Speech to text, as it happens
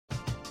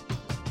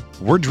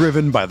We're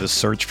driven by the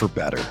search for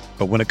better.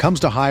 But when it comes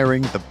to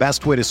hiring, the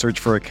best way to search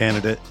for a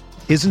candidate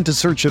isn't to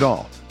search at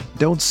all.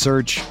 Don't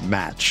search,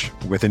 match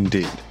with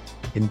Indeed.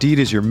 Indeed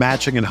is your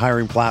matching and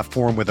hiring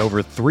platform with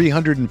over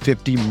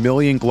 350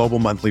 million global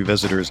monthly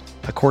visitors,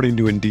 according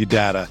to Indeed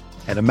data,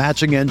 and a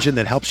matching engine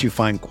that helps you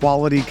find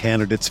quality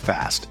candidates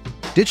fast.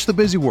 Ditch the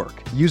busy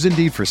work. Use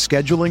Indeed for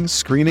scheduling,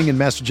 screening, and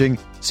messaging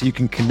so you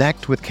can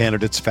connect with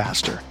candidates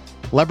faster.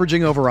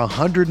 Leveraging over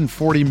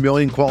 140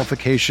 million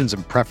qualifications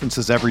and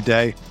preferences every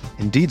day,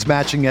 Indeed's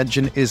matching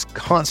engine is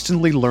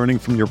constantly learning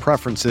from your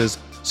preferences,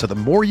 so the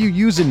more you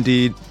use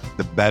Indeed,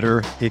 the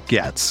better it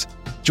gets.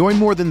 Join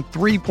more than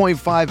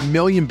 3.5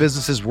 million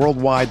businesses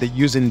worldwide that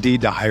use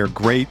Indeed to hire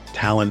great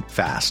talent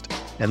fast.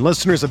 And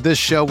listeners of this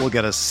show will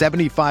get a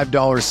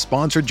 $75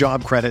 sponsored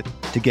job credit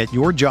to get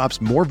your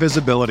jobs more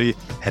visibility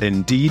at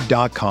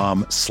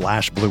Indeed.com/Blue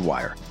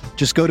Wire.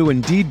 Just go to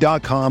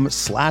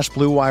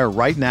Indeed.com/Blue Wire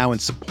right now and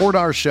support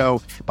our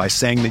show by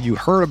saying that you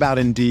heard about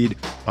Indeed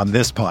on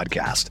this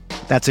podcast.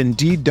 That's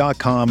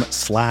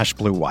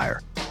Indeed.com/Blue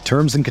Wire.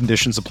 Terms and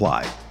conditions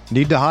apply.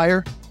 Need to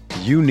hire?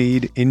 You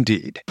need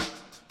Indeed.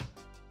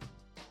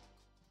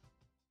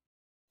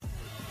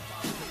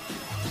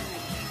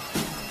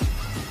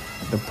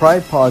 The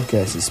Pride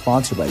Podcast is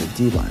sponsored by the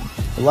D-Line,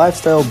 a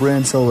lifestyle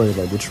brand celebrated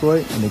by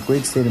Detroit and the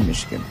great state of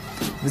Michigan.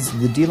 Visit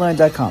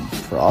thedline.com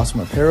for awesome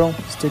apparel,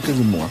 stickers,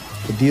 and more.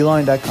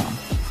 Thedline.com,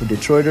 for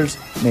Detroiters,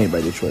 made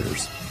by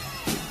Detroiters.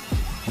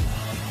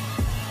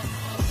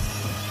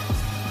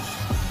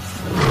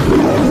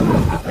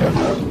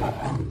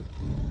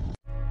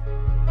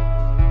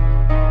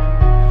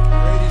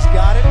 Brady's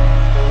got it,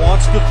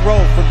 wants to throw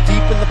from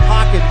deep in the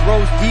pocket,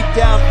 throws deep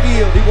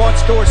downfield. He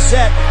wants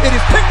Dorsett. It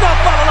is picked off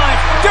by the line.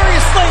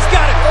 Darius Slay's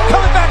got it.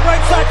 Coming back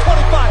right side,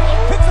 25.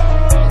 Picks up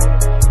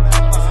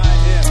behind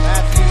him.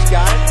 Matthews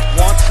got it.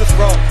 Wants to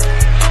throw.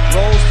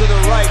 Rolls to the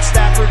right.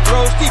 Stafford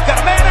throws deep. Got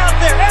a man out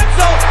there. End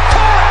zone.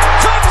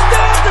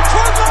 Touchdown,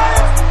 Detroit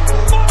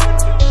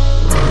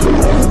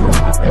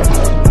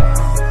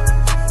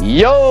Lions.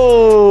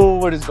 Yo,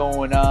 what is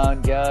going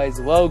on, guys?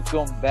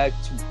 Welcome back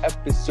to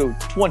episode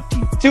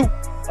 22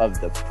 of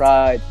the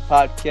Pride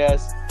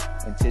Podcast.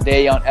 And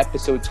today on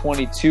episode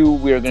 22,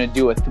 we are going to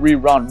do a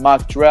 3-round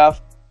mock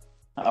draft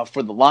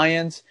for the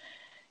Lions.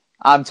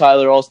 I'm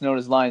Tyler, also known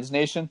as Lions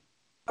Nation.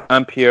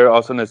 I'm Pierre,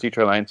 also known as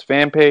Detroit Lions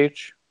fan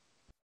page.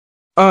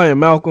 I am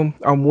Malcolm.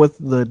 I'm with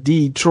the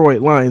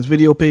Detroit Lions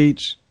video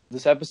page.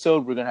 This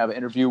episode, we're going to have an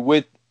interview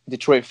with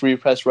Detroit Free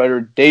Press writer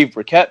Dave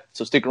Birkett.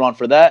 So stick around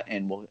for that,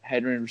 and we'll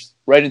head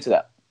right into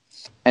that.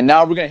 And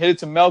now we're going to hit it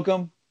to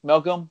Malcolm.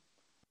 Malcolm,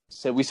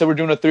 we said we're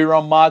doing a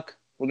 3-round mock.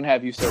 We're going to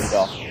have you start it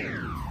off.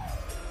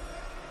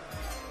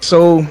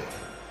 So,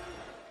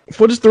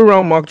 for this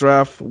 3-round mock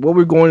draft, what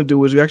we're going to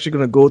do is we're actually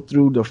going to go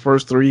through the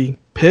first 3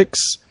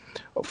 picks.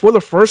 For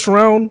the first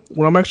round,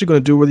 what I'm actually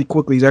going to do really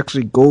quickly is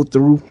actually go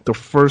through the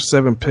first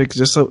 7 picks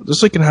just so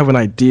you can have an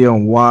idea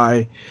on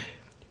why,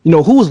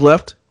 who was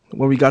left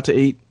when we got to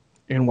 8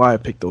 and why I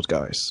picked those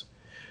guys.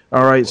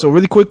 All right, so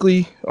really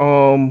quickly,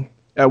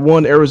 at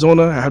 1,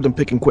 Arizona, I have them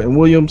picking Quentin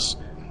Williams.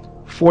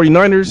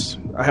 49ers,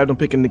 I have them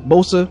picking Nick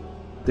Bosa.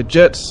 The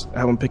Jets, I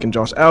have them picking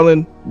Josh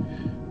Allen.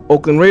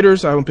 Oakland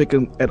Raiders, I have them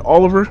picking Ed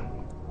Oliver.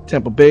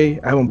 Tampa Bay,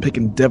 I have them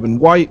picking Devin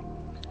White.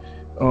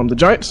 The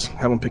Giants, I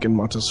have them picking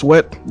Montez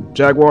Sweat.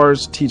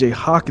 Jaguars, TJ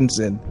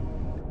Hawkinson.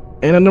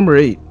 And at number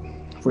 8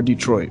 for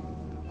Detroit.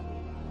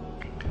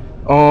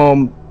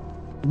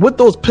 With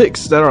those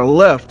picks that are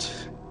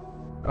left,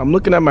 I'm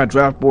looking at my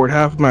draft board.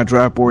 Half of my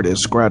draft board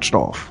is scratched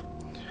off.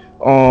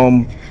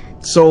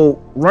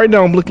 So right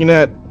now I'm looking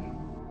at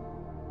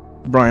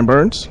Brian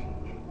Burns.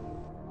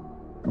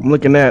 I'm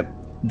looking at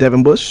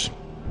Devin Bush,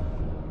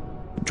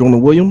 Jonah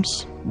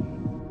Williams,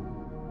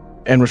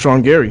 and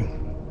Rashawn Gary.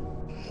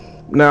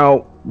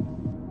 Now,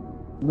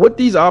 with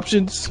these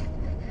options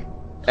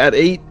at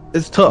 8,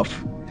 it's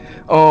tough.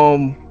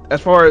 As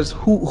far as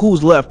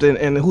who's left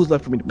and who's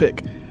left for me to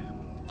pick.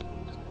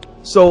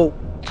 So,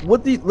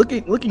 with the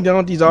looking down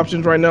at these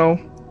options right now,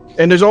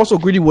 and there's also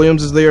Greedy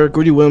Williams is there.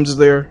 Cody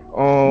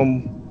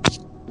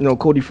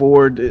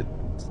Ford.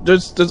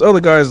 There's other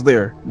guys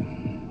there.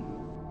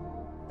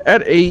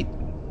 At 8,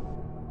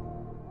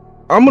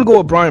 I'm gonna go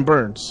with Brian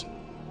Burns.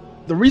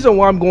 The reason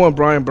why I'm going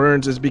Brian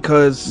Burns is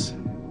because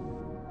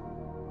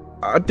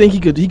I think he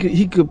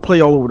could play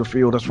all over the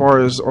field as far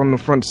as on the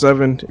front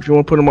 7. If you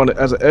want to put him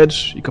as an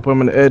edge, you can put him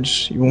on the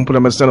edge. You want to put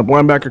him as a stand-up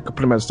linebacker, you can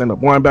put him as a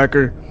stand-up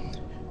linebacker.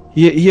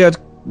 He had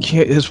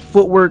his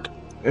footwork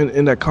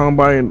in that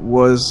combine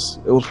was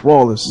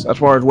flawless as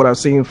far as what I've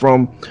seen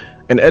from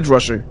an edge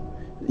rusher.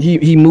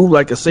 He moved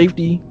like a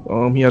safety.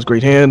 He has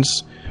great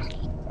hands.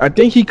 I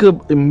think he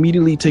could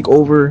immediately take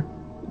over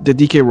the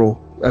DK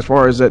role as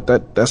far as that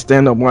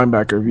stand-up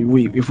linebacker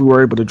if we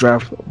were able to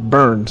draft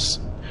Burns.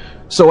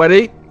 So at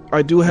 8,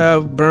 I do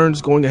have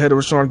Burns going ahead of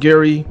Rashawn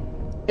Gary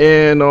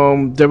and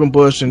Devin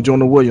Bush and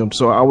Jonah Williams.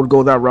 So I would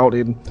go that route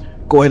and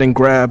go ahead and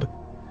grab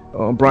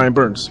Brian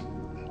Burns.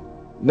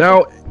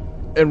 Now,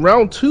 in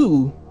round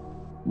 2,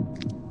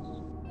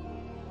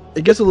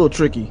 it gets a little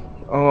tricky.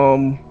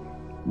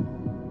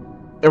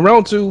 in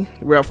round 2,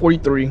 we're at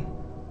 43.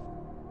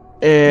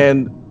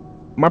 And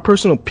my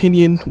personal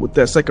opinion with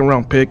that second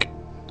round pick,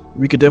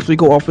 we could definitely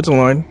go offensive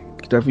line.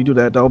 Could definitely do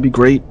that. That would be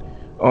great.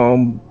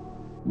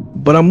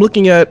 But I'm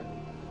looking at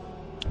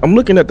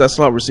that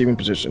slot receiving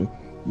position,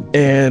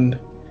 and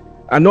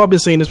I know I've been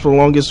saying this for the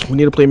longest. We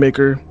need a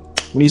playmaker.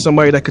 We need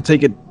somebody that could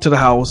take it to the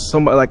house.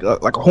 Somebody like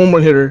a home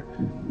run hitter.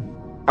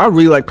 I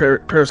really like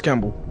Paris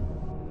Campbell.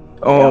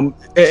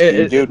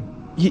 Dude,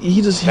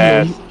 he's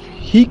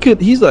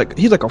like a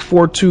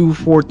 4.2,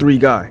 4.3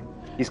 guy.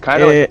 He's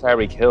kind of like a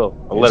Tyreek Hill.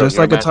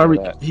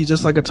 He's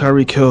just like a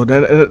Tyreek Hill.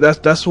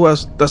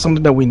 That's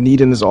something that we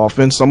need in this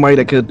offense. Somebody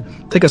that could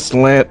take a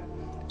slant,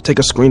 take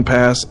a screen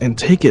pass, and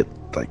take it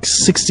like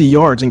 60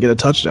 yards and get a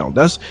touchdown.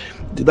 That's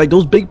like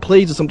those big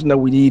plays is something that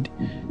we need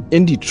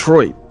in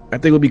Detroit. I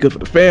think it'll be good for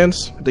the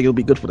fans. I think it'll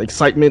be good for the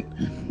excitement,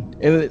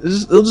 and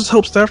it'll just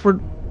help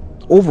Stafford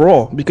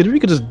overall. Because if you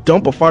could just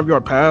dump a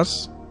 5-yard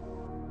pass,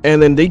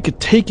 and then they could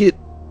take it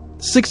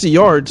 60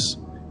 yards,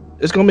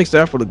 it's gonna make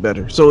Stafford look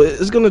better. So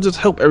it's gonna just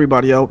help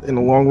everybody out in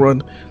the long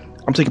run.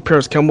 I'm taking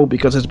Paris Campbell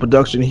because his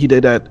production he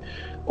did at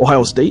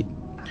Ohio State,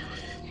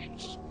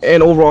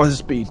 and overall his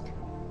speed.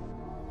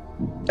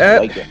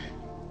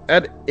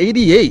 At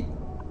 88,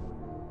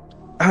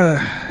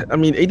 I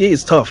mean 88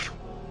 is tough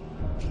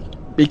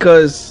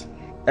because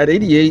at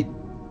 88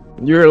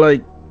 you're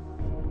like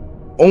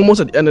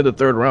almost at the end of the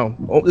third round.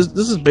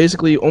 This is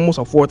basically almost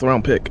a 4th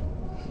round pick.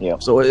 Yeah.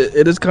 So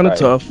it is kind of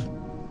tough.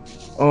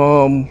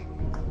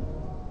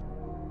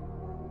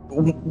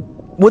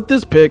 With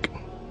this pick,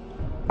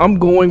 I'm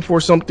going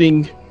for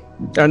something.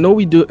 I know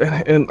we do,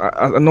 and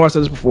I know I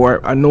said this before.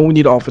 I know we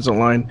need offensive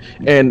line,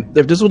 and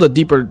if this was a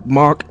deeper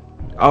mock,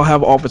 I'll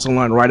have offensive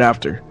line right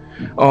after.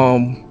 All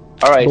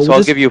right, so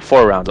I'll give you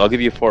 4 rounds. You'll give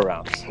me 4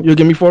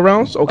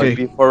 rounds? Okay. I'll give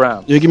you 4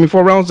 rounds. You give me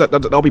 4 rounds?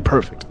 That'll be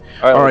perfect.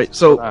 All right.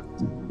 So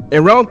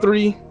in round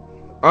 3,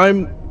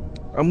 I'm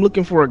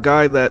looking for a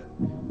guy that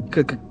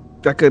could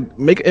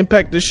make an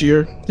impact this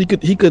year. He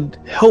could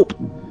help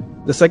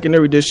the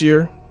secondary this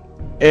year.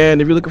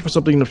 And if you're looking for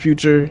something in the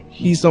future,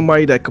 he's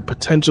somebody that could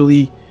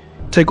potentially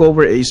take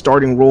over a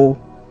starting role.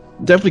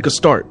 Definitely could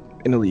start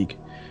in the league.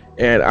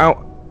 And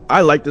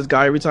I like this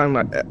guy. Every time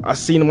I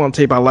seen him on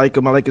tape, I like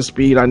him. I like his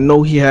speed. I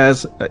know he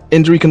has an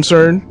injury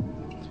concern.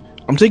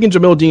 I'm taking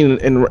Jamel Dean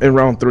in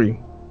round 3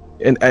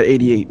 and at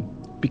 88.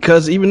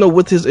 Because even though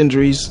with his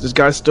injuries, this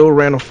guy still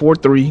ran a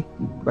 4.3,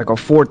 like a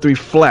 4.3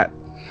 flat.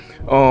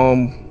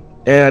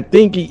 And I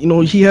think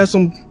he has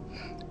some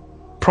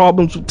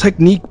problems with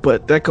technique,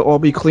 but that could all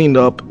be cleaned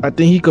up. I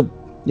think he could,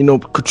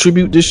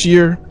 contribute this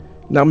year.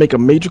 Not make a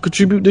major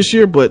contribute this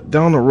year, but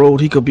down the road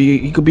he could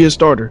be a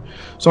starter.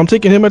 So I'm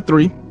taking him at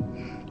 3,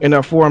 and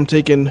at 4 I'm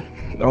taking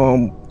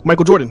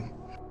Michael Jordan,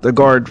 the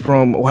guard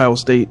from Ohio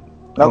State.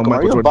 Malcolm,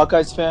 are you a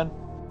Buckeyes fan?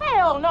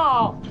 Hell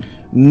no.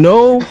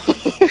 No,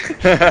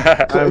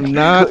 I'm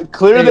not.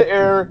 Clear the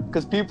air,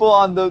 because people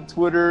on the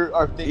Twitter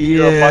are thinking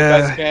you're a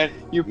Buckeyes fan.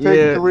 You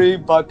picked 3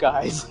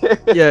 Buckeyes.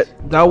 Yeah,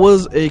 that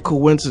was a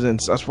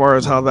coincidence as far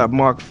as how that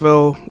mock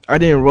fell. I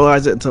didn't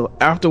realize it until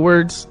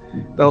afterwards.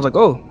 I was like,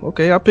 oh,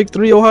 okay, I picked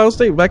 3 Ohio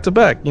State back to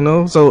back,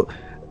 So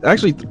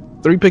actually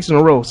 3 picks in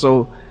a row.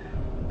 So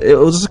it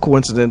was just a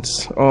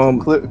coincidence.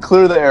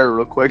 Clear the air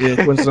real quick. Yeah,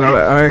 coincidence.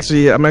 I'm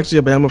actually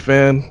a Bama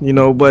fan,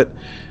 but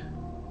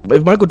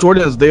if Michael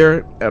Jordan is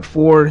there at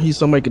 4, he's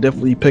somebody you could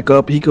definitely pick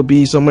up. He could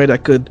be somebody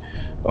that could,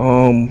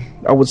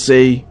 I would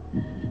say,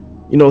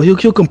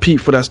 he'll compete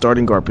for that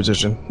starting guard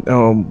position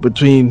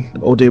between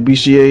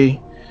Odebuchier,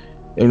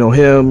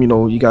 him.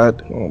 You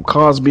got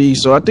Cosby.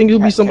 So I think he'll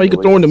be somebody you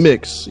could throw in the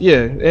mix.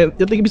 Yeah, and I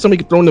think he'll be somebody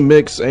you could throw in the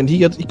mix, and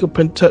he could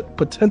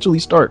potentially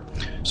start.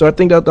 So I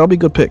think that'll be a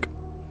good pick.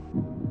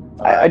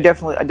 I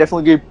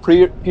definitely give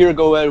Pierre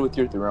go ahead with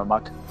your 3-round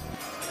mock.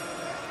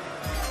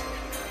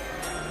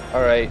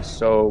 All right,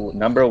 so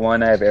number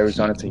 1, I have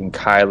Arizona taking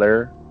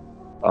Kyler.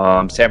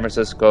 San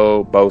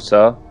Francisco,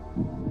 Bosa.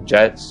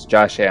 Jets,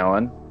 Josh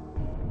Allen.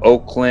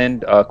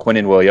 Oakland,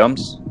 Quinnen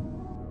Williams.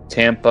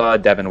 Tampa,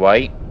 Devin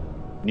White.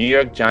 New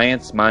York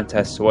Giants,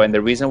 Montez Sweat. And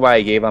the reason why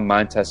I gave him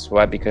Montez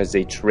Sweat because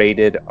they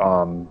traded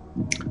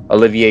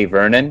Olivier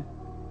Vernon.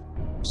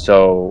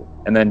 So,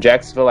 and then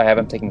Jacksonville, I have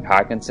him taking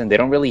Hawkinson. They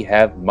don't really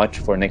have much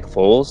for Nick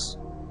Foles.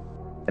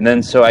 And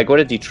then so I go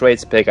to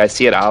Detroit's pick. I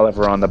see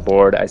Oliver on the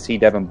board. I see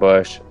Devin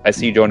Bush. I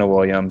see Jonah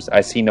Williams. I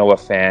see Noah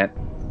Fant.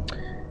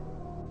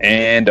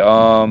 And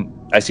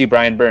I see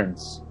Brian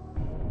Burns.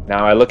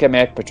 Now I look at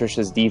Matt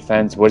Patricia's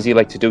defense. What does he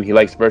like to do? He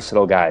likes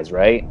versatile guys,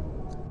 right?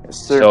 Yes,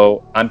 sir.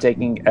 So I'm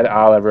taking Ed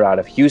Oliver out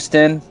of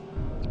Houston.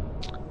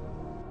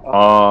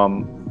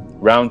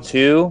 Round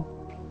 2,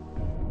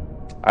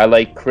 I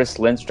like Chris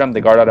Lindstrom,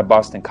 the guard out of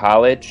Boston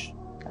College.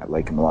 I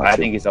like him a lot. I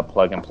think he's a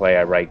plug and play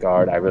at right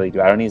guard. I really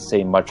do. I don't need to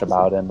say much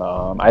about him.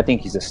 I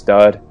think he's a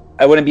stud.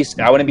 I wouldn't be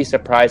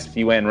surprised if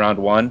he went in round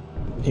 1.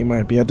 He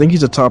might be. I think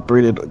he's a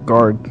top-rated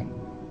guard.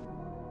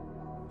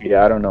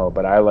 Yeah, I don't know,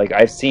 but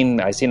I've seen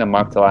him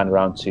mocked a lot in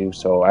round 2,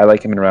 so I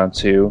like him in round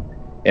 2.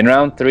 In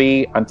round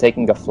 3, I'm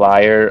taking a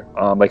flyer.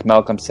 Like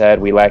Malcolm said,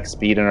 we lack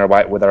speed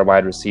with our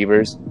wide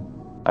receivers.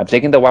 I'm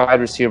taking the wide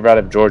receiver out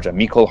of Georgia,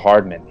 Mecole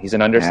Hardman. He's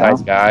an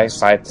undersized guy,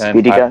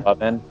 5'10",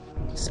 5'11",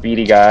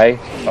 speedy guy.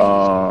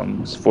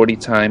 His 40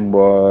 time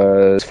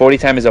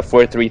is a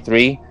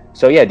 4.33.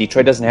 So yeah,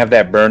 Detroit doesn't have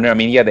that burner. I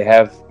mean, yeah, they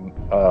have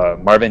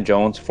Marvin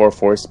Jones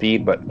 4.4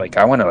 speed, but like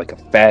I want a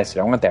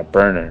faster. I want that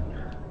burner.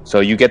 So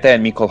you get that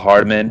in Mecole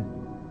Hardman.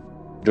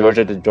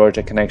 Georgia to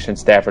Georgia connection,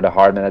 Stafford to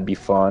Hardman. That'd be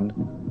fun.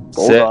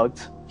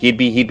 Bulldogs. He'd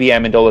be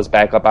Amendola's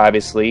backup,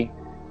 obviously,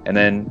 and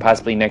then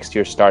possibly next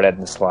year start at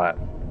in the slot.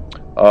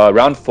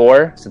 Round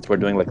 4, since we're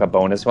doing like a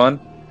bonus one,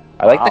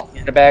 I like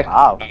the cornerback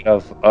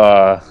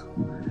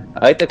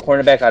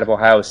out of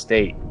Ohio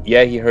State.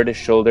 Yeah, he hurt his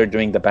shoulder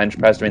doing the bench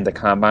press during the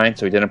combine,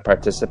 so he didn't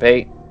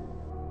participate.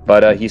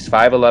 But he's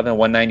 5'11",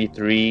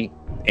 193,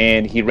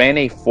 and he ran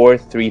a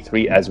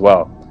 4.33 as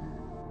well.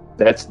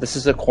 This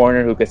is a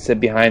corner who could sit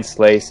behind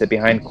Slay, sit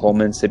behind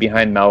Coleman, sit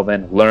behind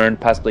Melvin, learn,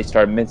 possibly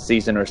start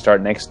mid-season or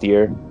start next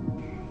year.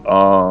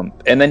 And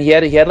then he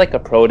had like a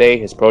pro day,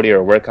 his pro day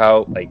or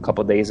workout like a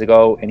couple days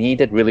ago, and he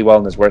did really well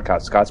in his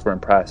workout. Scouts were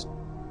impressed.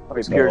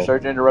 Okay, Pierre,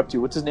 sorry to interrupt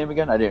you. What's his name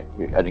again? I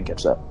didn't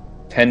catch that.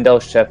 Kendall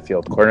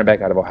Sheffield,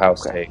 cornerback out of Ohio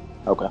State.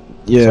 Okay.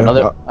 Yeah.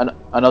 So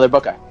another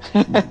Buckeye.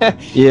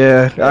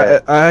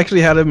 Yeah. I actually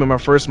had him in my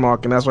first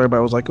mock, and that's why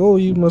everybody was like, "Oh,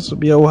 you must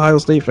be an Ohio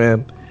State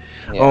fan."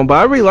 Yeah. But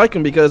I really like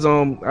him because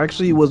I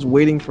actually was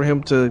waiting for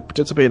him to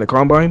participate in the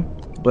combine,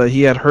 but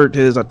he had hurt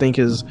his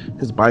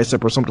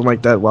bicep or something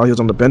like that while he was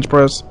on the bench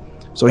press,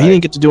 so he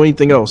didn't get to do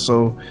anything else.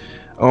 So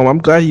I'm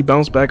glad he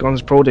bounced back on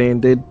his pro day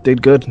and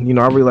did good. You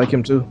know, I really like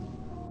him too.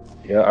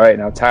 Yeah. All right,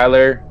 now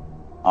Tyler,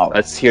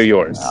 let's hear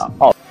yours.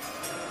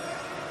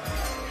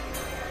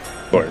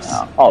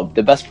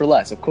 The best for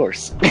last, of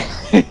course.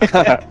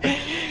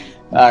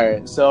 All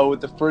right, so with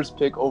the first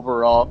pick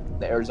overall,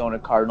 the Arizona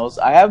Cardinals,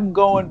 I have them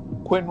going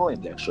Quinn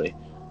Williams, actually.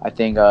 I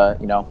think,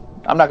 I'm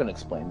not going to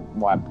explain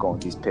why I'm going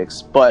with these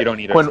picks. But you don't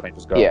need to explain,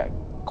 just go. Yeah,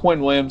 Quinn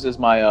Williams is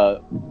my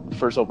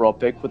first overall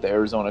pick with the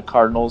Arizona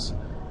Cardinals.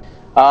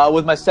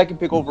 With my second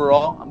pick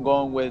overall, I'm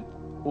going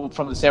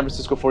from the San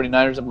Francisco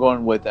 49ers, I'm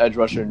going with edge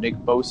rusher Nick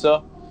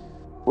Bosa.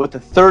 With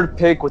the third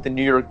pick with the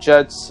New York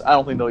Jets, I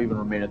don't think they'll even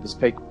remain at this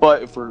pick.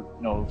 But for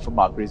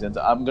mock reasons,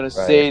 I'm going to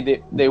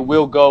say they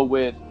will go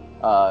with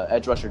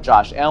edge rusher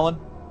Josh Allen.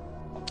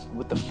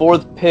 With the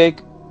fourth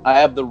pick, I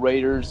have the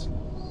Raiders.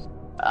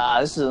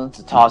 It's a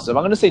toss-up.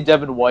 I'm going to say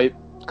Devin White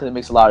because it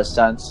makes a lot of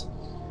sense.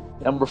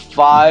 Number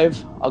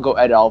 5, I'll go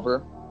Ed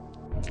Alver.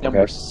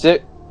 Number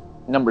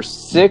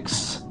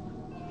 6,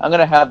 I'm going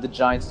to have the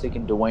Giants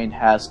taking Dwayne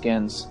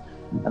Haskins.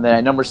 And then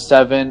at number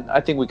 7,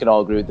 I think we can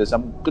all agree with this.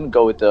 I'm going to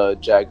go with the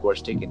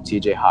Jaguars taking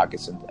T.J.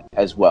 Hawkinson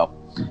as well.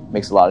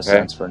 Makes a lot of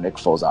sense for Nick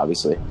Foles,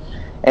 obviously.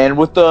 And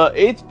with the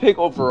 8th pick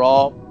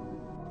overall,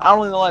 I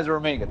don't think the Lions are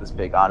remaining at this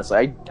pick,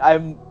 honestly.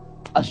 I'm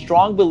a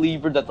strong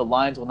believer that the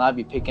Lions will not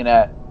be picking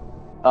at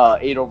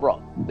 8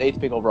 overall, the 8th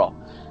pick overall.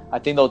 I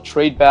think they'll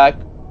trade back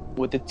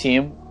with the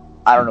team.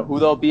 I don't know who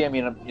they'll be. I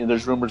mean,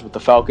 there's rumors with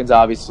the Falcons,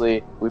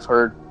 obviously. We've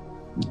heard.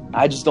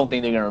 I just don't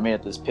think they're going to remain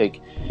at this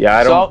pick. Yeah,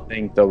 I don't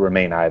think they'll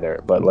remain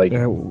either. But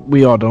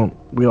we all don't.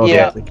 We all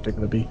don't think they're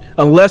going to be,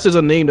 unless there's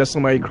a name that's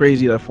somebody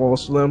crazy that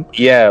falls to them.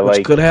 Yeah,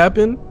 which could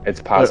happen.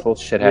 It's possible.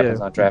 Shit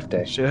happens on draft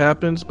day. Shit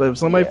happens. But if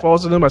somebody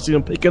falls to them, I see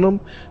them picking them.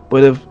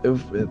 But if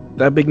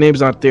that big name's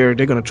not there,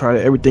 they're going to try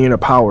everything in their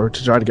power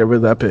to try to get rid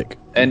of that pick.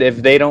 And if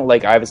they don't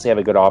obviously have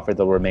a good offer,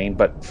 they'll remain.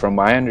 But from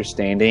my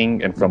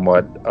understanding and from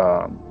what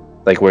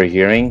we're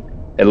hearing,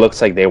 it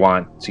looks like they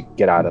want to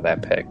get out of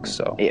that pick.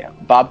 So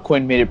Bob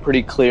Quinn made it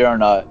pretty clear on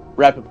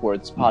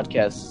Rappaport's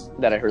podcast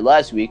that I heard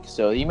last week.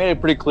 So he made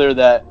it pretty clear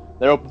that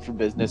they're open for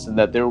business and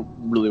that they're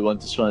really willing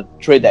to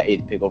trade that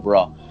 8th pick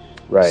overall.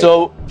 Right.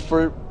 So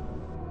for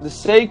the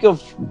sake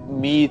of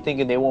me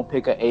thinking they won't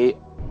pick an 8,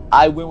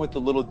 I went with a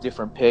little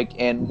different pick.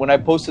 And when I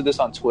posted this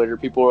on Twitter,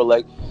 people were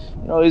like,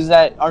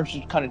 aren't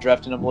you kind of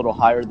drafting him a little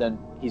higher than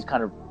he's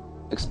kind of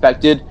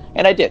expected?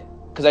 And I did.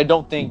 Because I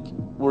don't think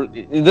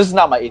this is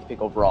not my 8th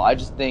pick overall. I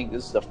just think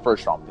this is a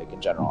first-round pick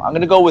in general. I'm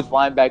going to go with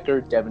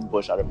linebacker Devin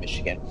Bush out of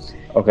Michigan.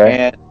 Okay.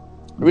 And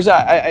the reason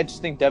I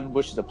just think Devin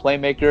Bush is a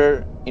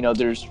playmaker.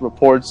 There's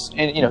reports,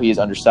 and he is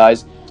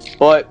undersized,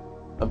 but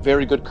a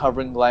very good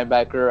covering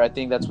linebacker. I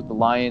think that's what the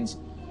Lions,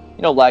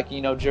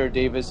 lacking. Jared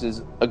Davis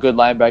is a good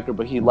linebacker,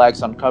 but he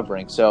lacks on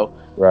covering. So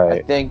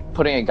I think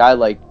putting a guy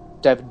like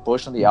Devin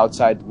Bush on the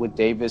outside with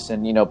Davis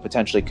and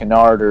potentially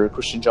Kennard or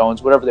Christian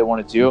Jones, whatever they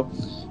want to do,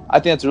 I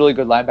think that's a really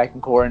good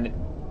linebacking core, and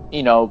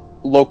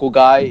local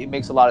guy. It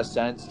makes a lot of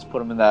sense to put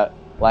him in that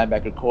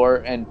linebacker core,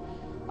 and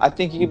I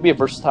think he could be a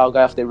versatile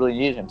guy if they really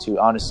needed him to,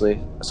 honestly.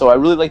 So I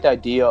really like the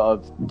idea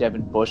of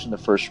Devin Bush in the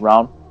first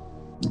round.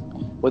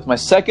 With my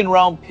second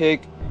round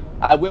pick,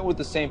 I went with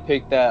the same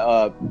pick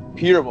that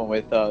Peter went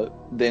with, the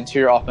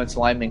interior offensive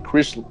lineman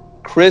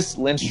Chris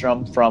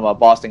Lindstrom from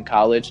Boston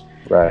College.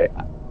 Right.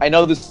 I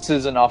know this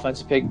is an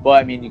offensive pick,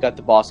 but I mean, you got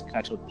the Boston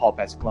connection with Paul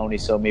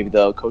Pasqualoni, so maybe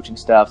the coaching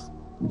staff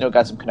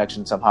got some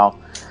connection somehow.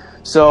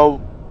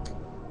 So,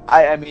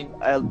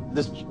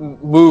 this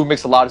move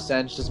makes a lot of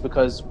sense just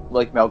because,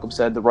 like Malcolm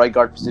said, the right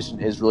guard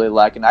position is really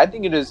lacking. I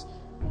think it is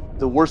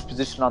the worst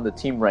position on the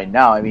team right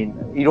now. I mean,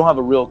 you don't have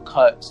a real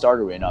cut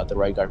starter right now at the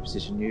right guard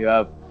position. You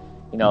have,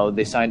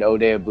 they signed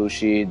Ode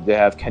Abushi, they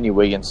have Kenny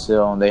Wiggins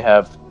still, and they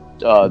have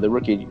the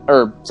rookie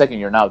or second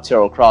year now,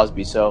 Terrell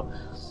Crosby. So,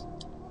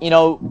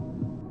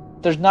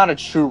 there's not a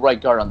true right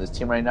guard on this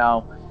team right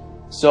now.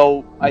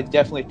 So I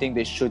definitely think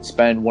they should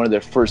spend one of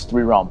their first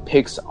 3-round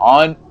picks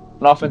on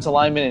an offensive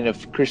lineman. And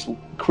if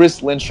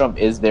Chris Lindstrom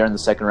is there in the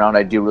second round,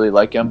 I do really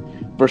like him.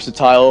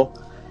 Versatile.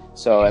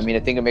 So, I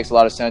think it makes a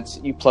lot of sense.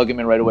 You plug him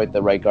in right away at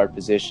the right guard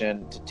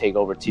position to take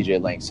over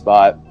TJ Lang's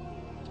spot.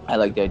 I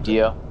like the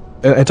idea.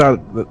 And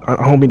Tyler, I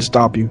don't mean to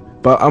stop you,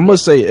 but I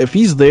must say, if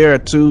he's there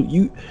at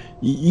 2,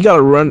 you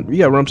gotta run. You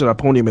gotta run to that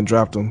podium and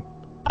draft him.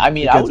 I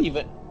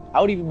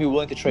would even be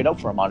willing to trade up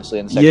for him, honestly,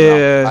 in the second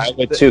round. I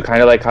would too,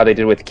 kind of like how they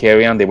did with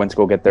Carrion. They went to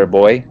go get their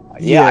boy.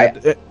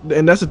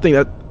 And that's the thing.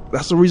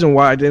 That's the reason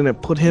why I didn't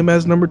put him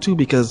as number 2,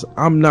 because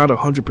I'm not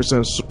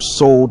 100%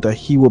 sold that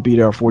he will be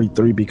there at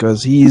 43,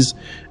 because he's,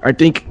 I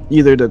think,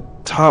 either the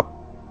top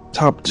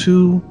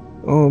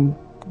 2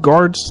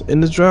 guards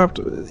in this draft.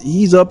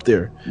 He's up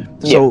there.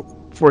 So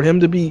for him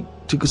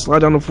to slide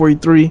down to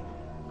 43,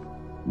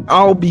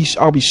 I'll be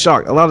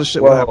shocked. A lot of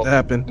shit will have to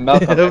happen.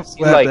 Malcolm, I've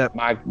seen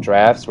mock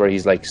drafts where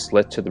he's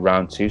slid to the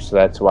round 2, so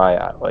that's why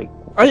I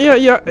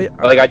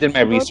I did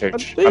my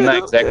research. I'm not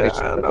exactly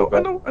sure.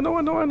 I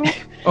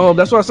know.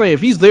 That's what I'm saying.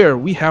 If he's there,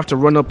 we have to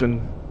run up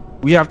and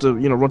we have to,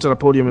 run to the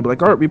podium and be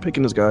like, all right, we're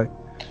picking this guy.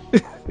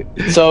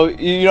 So,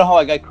 you know how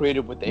I got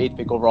creative with the 8th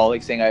pick overall,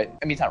 saying,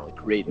 it's not really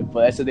creative,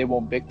 but I said they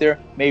won't pick there.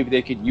 Maybe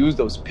they could use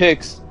those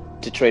picks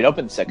to trade up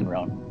in the second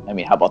round.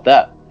 How about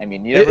that? You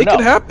never know.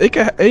 Could happen.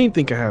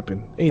 Anything can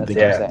happen. Anything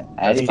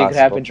could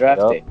happen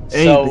draft day.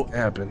 Anything can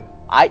happen.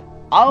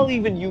 I'll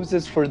even use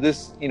this for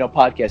this,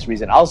 podcast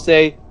reason. I'll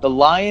say the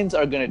Lions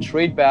are going to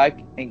trade back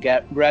and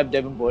grab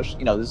Devin Bush.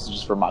 This is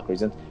just for mock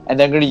reasons. And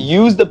they're going to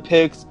use the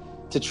picks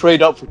to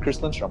trade up for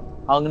Chris Lindstrom.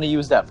 I'm going to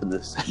use that for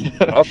this.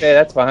 Okay,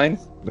 that's fine.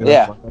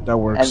 Yeah. That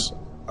works.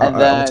 And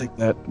I'll take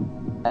that.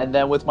 And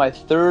then with my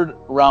 3rd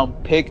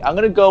round pick, I'm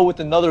going to go with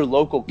another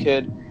local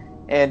kid.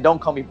 And don't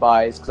call me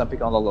biased because I'm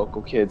picking all the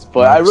local kids.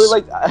 But nice.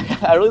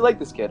 I really like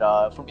this kid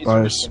from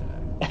Eastern Michigan.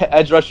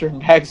 Edge rusher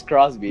Max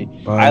Crosby.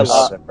 I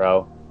love him,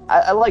 bro.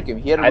 I like him.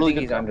 He had a really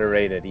good. He's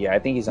underrated. Yeah, I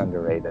think he's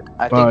underrated.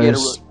 I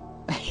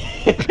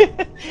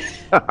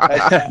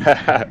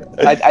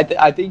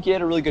think he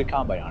had a really good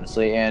combine,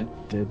 honestly. And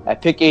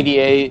at pick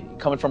 88,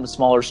 coming from a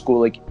smaller school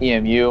like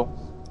EMU,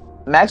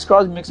 Max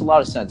Crosby makes a lot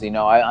of sense.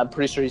 I'm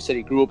pretty sure he said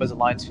he grew up as a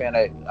Lions fan.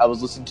 I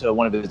was listening to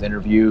one of his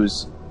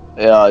interviews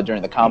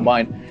during the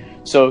combine.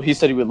 So he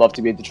said he would love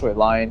to be a Detroit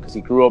Lion because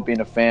he grew up being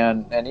a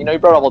fan, and he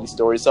brought up all these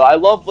stories. So I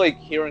love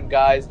hearing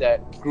guys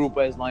that grew up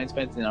as Lions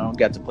fans and don't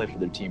get to play for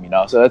their team.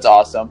 So that's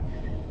awesome.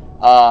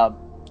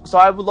 So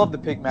I would love to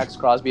pick Max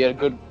Crosby. He had a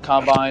good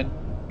combine,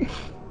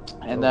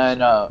 and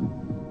then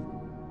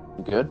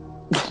you good?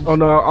 Oh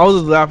no, I was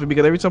just laughing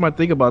because every time I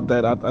think about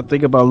that, I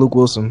think about Luke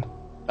Wilson.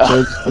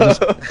 So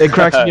it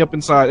cracks me up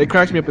inside. It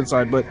cracks me up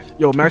inside. But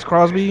Max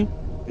Crosby,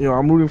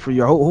 I'm rooting for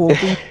you.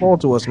 Hopefully fall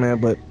to us,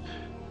 man. But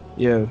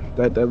yeah,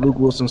 that Luke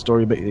Wilson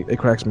story, it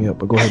cracks me up.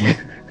 But go ahead,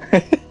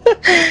 man.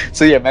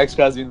 So yeah, Max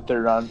Crosby in the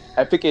 3rd round.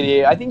 At pick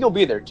 88, I think he'll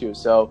be there too.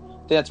 So I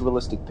think that's a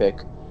realistic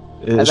pick.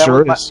 It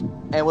sure is.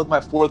 And with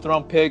my 4th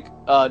round pick,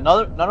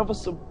 none of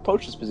us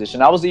approached this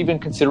position. I was even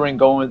considering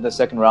going in the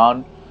 2nd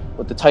round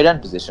with the tight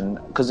end position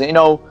because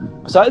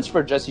besides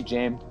for Jesse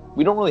James,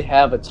 we don't really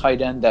have a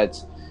tight end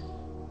that's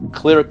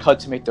clear cut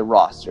to make the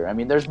roster.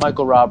 There's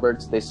Michael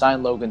Roberts. They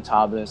signed Logan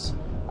Thomas.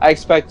 I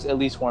expect at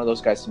least one of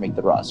those guys to make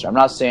the roster. I'm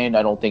not saying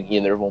I don't think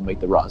either will make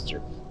the roster.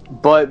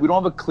 But we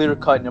don't have a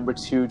clear-cut number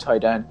 2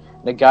 tight end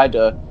and a guy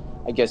to,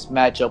 I guess,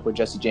 match up with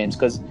Jesse James.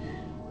 Because,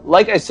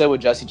 like I said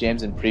with Jesse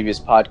James in previous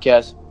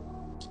podcasts,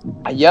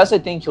 yes, I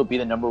think he'll be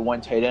the number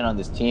 1 tight end on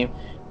this team.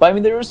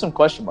 But, there are some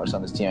question marks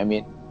on this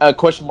team.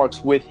 Question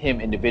marks with him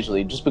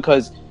individually just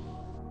because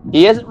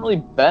he hasn't really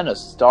been a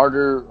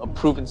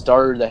proven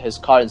starter that has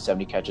caught in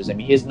 70 catches.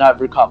 He has not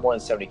caught more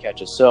than 70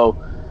 catches.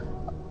 So,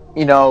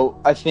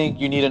 I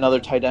think you need another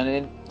tight end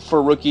in for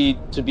a rookie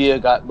to be a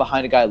guy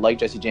behind a guy like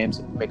Jesse James.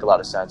 It would make a lot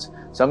of sense.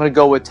 So I'm going to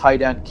go with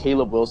tight end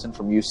Caleb Wilson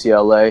from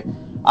UCLA.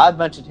 I've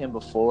mentioned him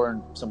before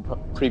in some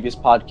previous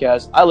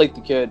podcasts. I like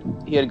the kid.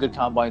 He had a good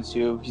combine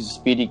too. He's a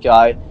speedy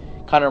guy.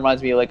 Kind of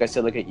reminds me, like I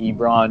said, like an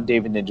Ebron,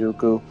 David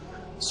Njoku.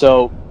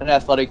 So an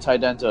athletic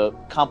tight end to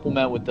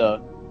complement with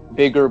the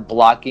bigger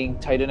blocking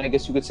tight end, I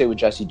guess you could say, with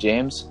Jesse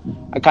James.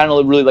 I kind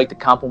of really like the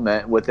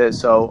compliment with it.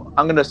 So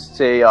I'm going to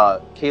say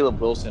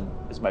Caleb Wilson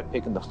is my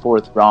pick in the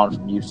 4th round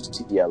from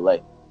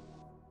UCLA.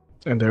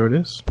 And there it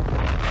is. All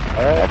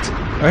right.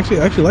 I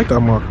actually like that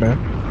mark, man.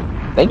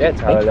 Thank you.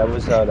 Tyler, that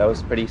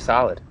was pretty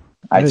solid.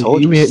 I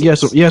told you.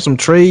 Yeah, some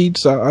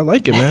trades. I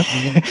like it,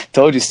 man.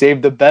 Told you,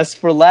 save the best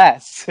for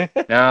last.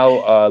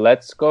 Now,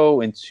 let's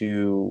go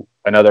into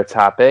another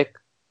topic.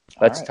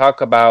 Let's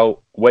talk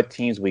about what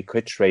teams we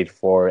could trade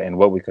for and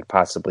what we could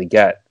possibly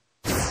get.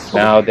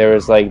 Now,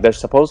 there's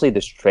supposedly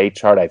this trade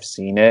chart. I've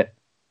seen it.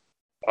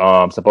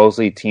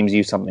 Supposedly teams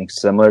use something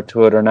similar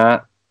to it or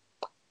not.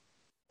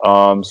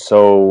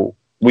 So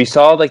we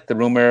saw like the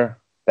rumor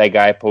that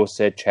guy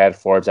posted, Chad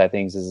Forbes, I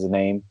think is his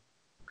name.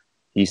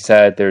 He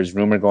said there's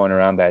rumor going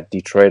around that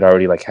Detroit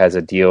already like has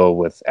a deal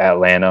with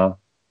Atlanta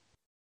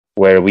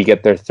where we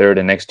get their third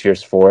and next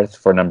year's fourth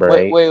for number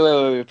 8.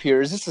 Wait,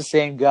 Pierre. Is this the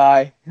same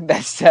guy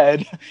that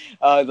said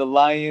the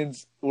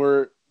Lions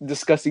were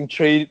discussing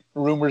trade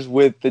rumors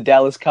with the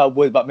Dallas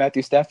Cowboys about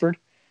Matthew Stafford?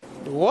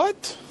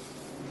 What?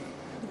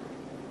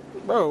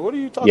 Bro, what are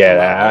you talking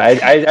Yeah,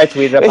 about? I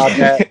tweeted about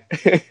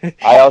that.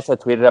 I also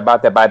tweeted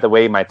about that. By the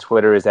way, my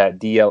Twitter is at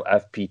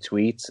DLFP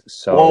tweets.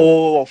 So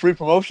Whoa, free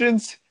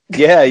promotions?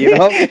 yeah, you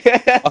know,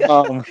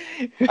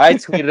 I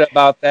tweeted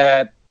about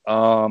that.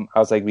 I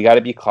was like, we got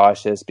to be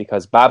cautious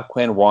because Bob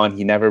Quinn, one,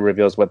 he never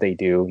reveals what they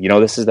do. You know,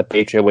 this is the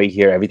Patriot way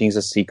here. Everything's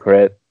a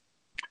secret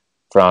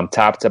from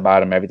top to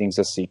bottom. Everything's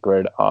a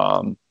secret.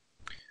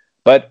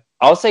 But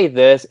I'll say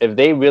this: if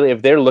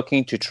they're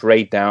looking to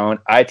trade down,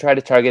 I try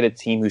to target a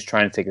team who's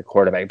trying to take a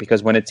quarterback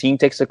because when a team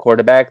takes a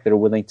quarterback, they're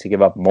willing to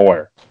give up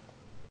more.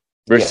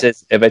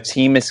 Versus if a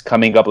team is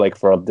coming up like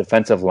for a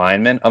defensive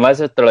lineman, unless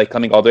if they're like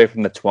coming all the way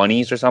from the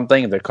 20s or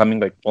something, they're coming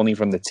like only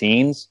from the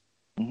teens.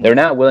 They're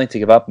not willing to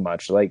give up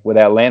much. Like with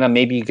Atlanta,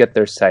 maybe you get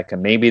their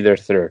second, maybe their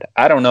third.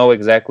 I don't know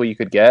exactly what you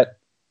could get.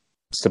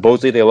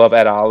 Supposedly they love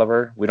Ed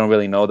Oliver. We don't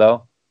really know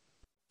though.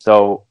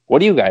 So what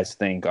do you guys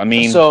think? I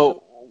mean,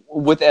 so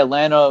with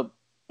Atlanta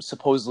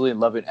supposedly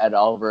loving Ed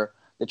Oliver,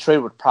 the trade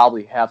would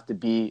probably have to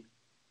be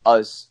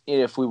us.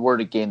 If we were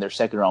to gain their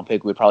second round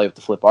pick, we'd probably have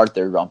to flip our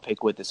third round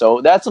pick with it.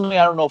 So that's something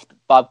I don't know if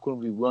Bob Quinn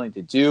would be willing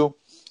to do.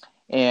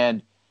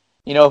 And,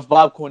 you know, if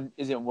Bob Quinn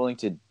isn't willing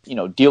to, you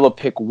know, deal a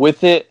pick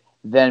with it,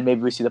 then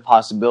maybe we see the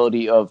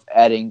possibility of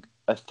adding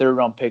a third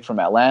round pick from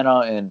Atlanta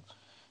and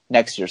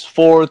next year's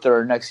fourth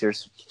or next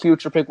year's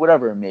future pick,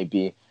 whatever it may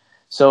be.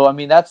 So, I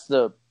mean, that's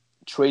the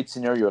trade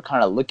scenario you're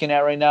kind of looking at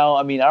right now.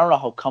 I mean, I don't know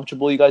how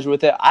comfortable you guys are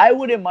with it. I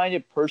wouldn't mind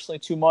it personally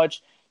too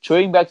much.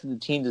 Trading back to the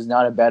teams is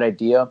not a bad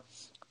idea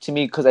to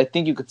me because I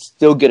think you could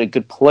still get a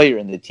good player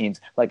in the teams.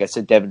 Like I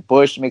said, Devin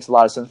Bush makes a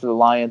lot of sense for the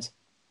Lions.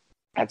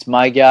 That's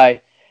my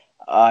guy.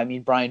 I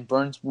mean, Brian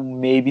Burns will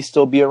maybe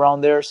still be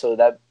around there, so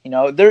that, you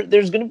know,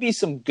 there's going to be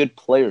some good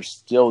players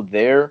still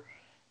there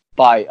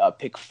by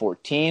pick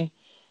 14.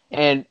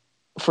 And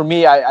for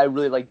me, I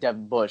really like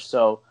Devin Bush,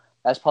 so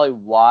that's probably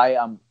why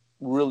I'm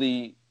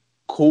really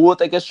cool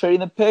with, I guess,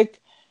 trading the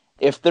pick.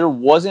 If there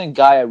wasn't a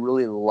guy I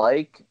really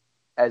like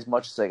as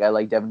much as like I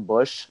like Devin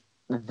Bush,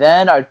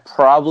 then I'd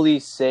probably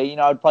say, you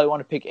know, I'd probably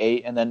want to pick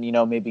 8 and then, you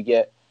know, maybe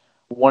get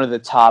one of the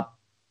top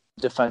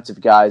defensive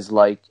guys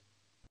like,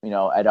 you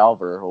know, Ed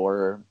Oliver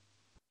or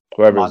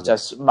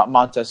Montez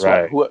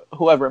right.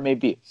 whoever it may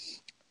be.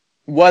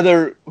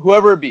 Whoever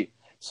it be.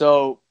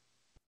 So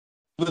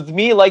with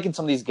me liking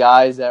some of these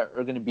guys that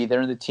are going to be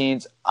there in the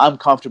teens, I'm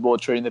comfortable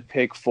with trading the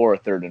pick for a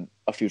third and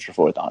a future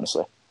fourth,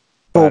 honestly.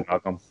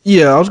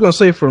 Yeah, I was going to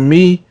say for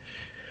me,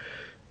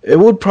 it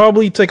would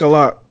probably take a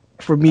lot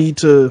for me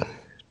to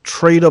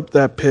trade up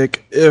that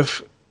pick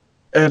if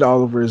Ed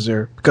Oliver is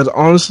there. Because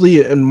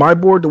honestly, in my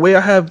board, the way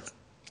I have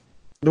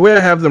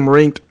them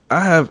ranked, I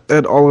have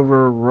Ed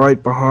Oliver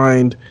right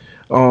behind.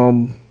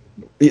 I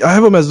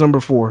have him as number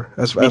 4.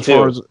 As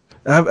far as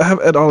I have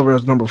Ed Oliver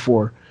as number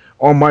 4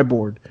 on my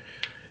board.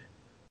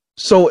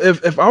 So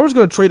if I was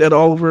going to trade Ed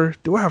Oliver,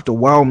 do I have to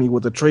wow me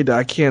with a trade that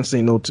I can't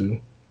say no to?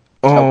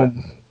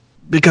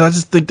 Because I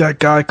just think that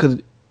guy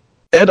could.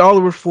 Ed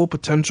Oliver's full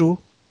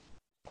potential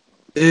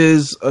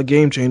is a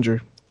game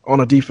changer on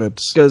a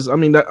defense. Because, I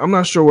mean, I'm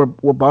not sure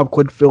what Bob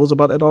Quinn feels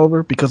about Ed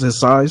Oliver because of his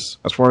size,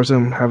 as far as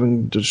him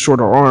having just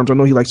shorter arms. I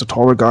know he likes the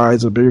taller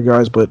guys, the bigger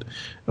guys, but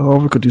Ed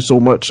Oliver could do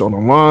so much on the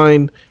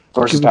line.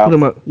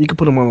 You could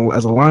put him on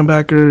as a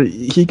linebacker.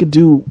 He could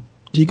do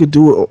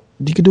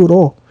it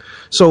all.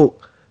 So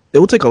it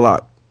would take a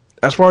lot.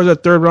 As far as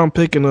that third round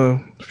pick in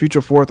a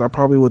future fourth, I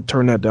probably would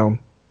turn that down.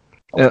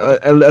 Okay.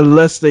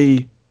 Unless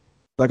they,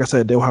 like I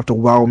said, they'll have to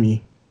wow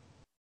me.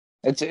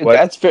 It's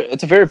fair.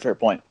 It's a very fair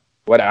point.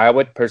 What I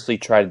would personally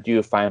try to do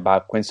to find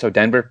Bob Quinn. So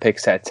Denver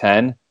picks at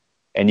 10,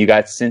 and you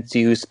got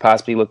Cincy who's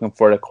possibly looking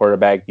for a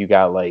quarterback. You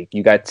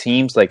got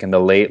teams like in the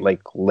late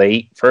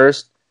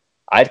first.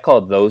 I'd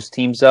call those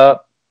teams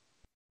up.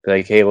 Be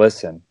like, hey,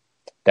 listen,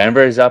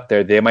 Denver is up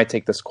there. They might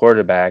take this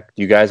quarterback.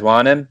 Do you guys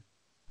want him?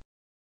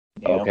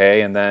 Yeah.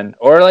 Okay, and then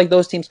or like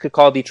those teams could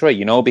call Detroit,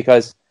 you know,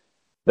 because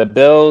the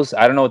Bills.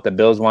 I don't know what the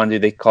Bills want to do.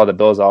 They call the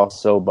Bills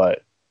also,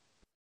 but.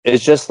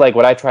 It's just like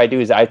what I try to do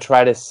is I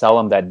try to sell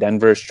them that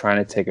Denver is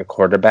trying to take a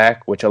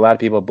quarterback, which a lot of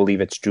people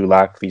believe it's Drew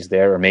Lock if he's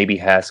there, or maybe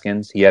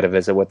Haskins. He had a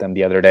visit with them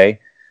the other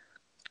day.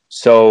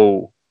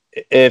 So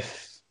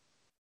if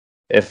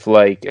there's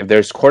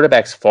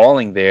quarterbacks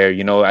falling there,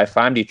 you know, if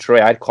I'm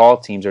Detroit, I'd call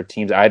teams.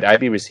 I'd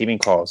be receiving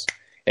calls.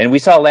 And we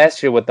saw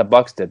last year what the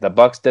Bucs did. The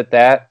Bucs did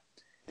that.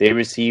 They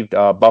received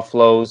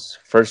Buffalo's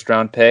first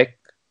round pick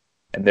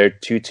and their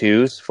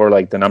 2-2s for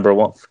like the number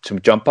 1 to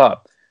jump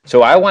up.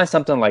 So I want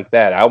something like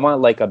that. I want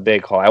like a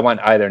big haul. I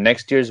want either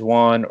next year's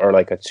 1 or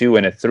like a 2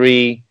 and a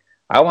 3.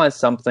 I want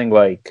something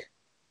like,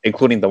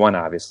 including the 1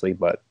 obviously,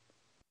 but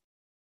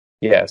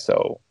yeah.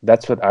 So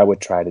that's what I would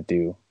try to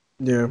do.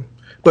 Yeah,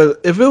 but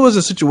if it was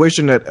a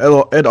situation that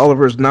Ed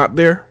Oliver is not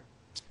there,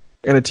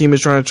 and a team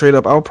is trying to trade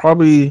up, I'll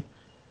probably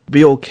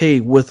be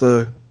okay with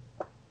a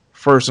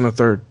first and a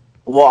third.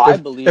 Well, I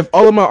believe if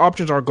all of my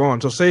options are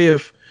gone. So say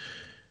if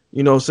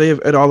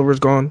Ed Oliver's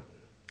gone,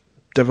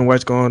 Devin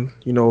White's gone.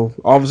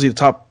 Obviously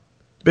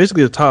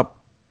the top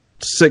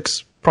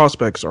 6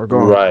 prospects are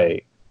gone.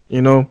 Right.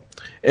 And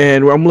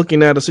I'm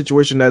looking at a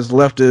situation that's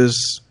left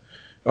is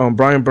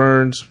Brian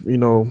Burns,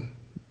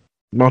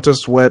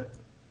 Montez Sweat,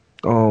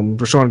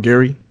 Rashawn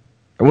Gary.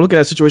 I'm looking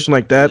at a situation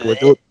like that.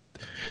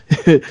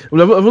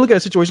 When I'm looking at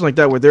a situation like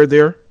that where they're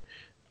there,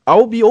 I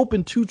will be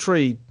open to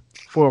trade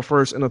for a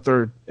first and a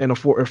third and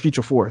a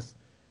future fourth,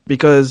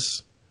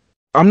 because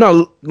I'm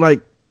not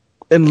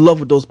in love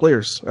with those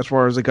players as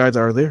far as the guys that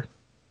are there.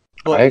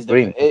 But I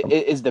agree.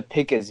 Is the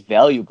pick as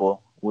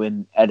valuable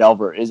when Ed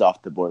Oliver is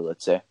off the board,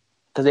 let's say?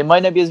 Because they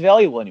might not be as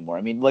valuable anymore.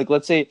 I mean,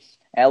 let's say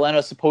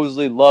Atlanta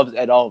supposedly loves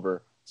Ed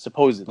Oliver.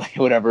 Supposedly,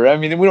 whatever. I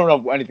mean, we don't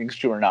know if anything's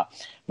true or not.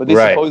 But they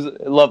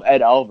supposedly love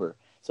Ed Oliver.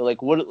 So,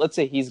 let's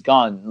say he's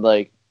gone.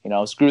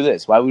 Screw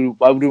this. Why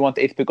would we want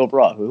the 8th pick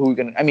overall? Who are we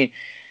going to... I mean,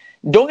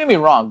 don't get me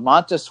wrong.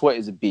 Montez Sweat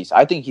is a beast.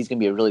 I think he's going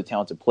to be a really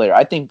talented player.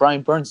 I think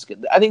Brian Burns...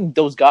 I think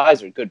those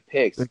guys are good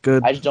picks. They're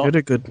good. I just don't...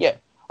 They're good. Yeah.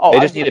 They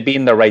just need to be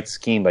in the right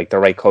scheme, the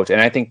right coach.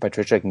 And I think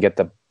Patricia can get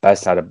the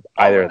best out of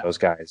either of those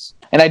guys.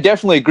 And I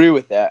definitely agree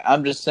with that.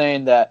 I'm just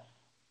saying that,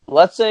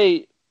 let's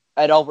say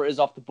Ed Oliver is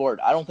off the board.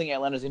 I don't think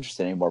Atlanta's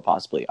interested anymore,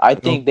 possibly. I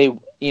think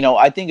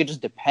I think it just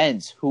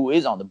depends who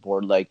is on the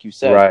board, like you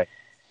said. Right.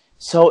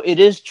 So it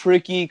is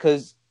tricky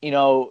because,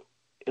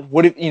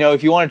 what if,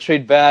 if you want to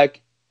trade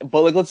back,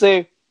 but let's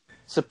say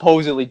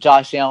supposedly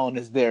Josh Allen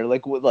is there.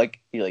 You're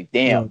like,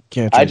 damn.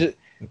 Can't trade.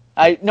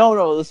 No.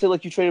 Let's say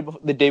you traded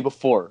the day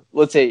before.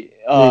 Let's say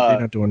they're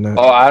not doing that.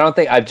 Oh, I don't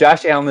think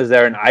Josh Allen is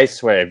there, and I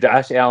swear, if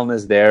Josh Allen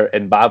is there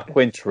and Bob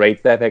Quinn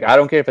trades that pick, I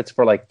don't care if it's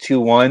for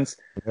 2 1s.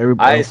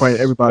 I'm fighting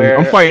everybody.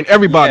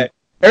 Yeah.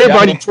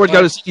 Everybody in Detroit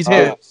got to see his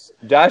hands.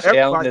 Josh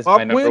Allen is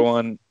my number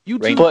one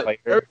ranked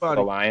player for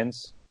the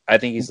Lions. I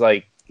think he's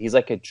like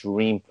a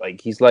dream.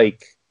 He's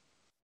like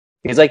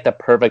the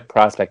perfect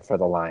prospect for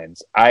the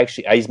Lions.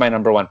 He's my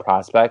number one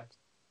prospect.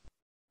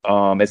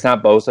 It's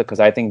not Bosa, because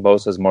I think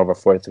Bosa is more of a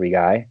 4-3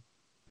 guy.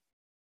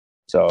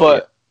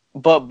 So,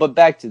 but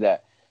back to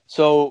that.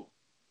 So,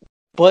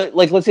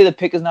 let's say the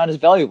pick is not as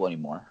valuable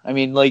anymore. I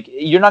mean,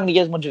 you're not going to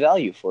get as much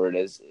value for it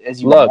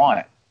as you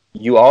want.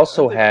 You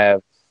also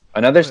have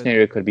another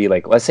scenario. Could be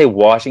let's say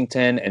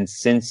Washington and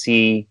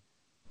Cincy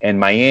and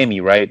Miami,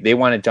 right? They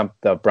want to jump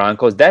the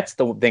Broncos. That's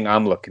the thing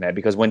I'm looking at,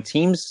 because when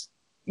teams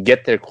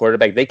get their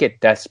quarterback, they get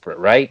desperate,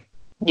 right?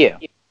 Yeah.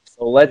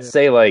 So let's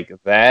say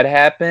that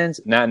happens.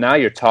 Now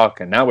you're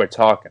talking. Now we're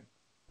talking.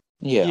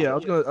 Yeah. I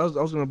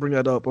was gonna bring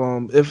that up.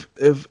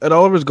 If Ed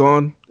Oliver's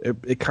gone,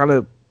 it kind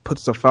of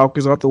puts the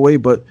Falcons out the way.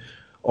 But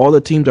all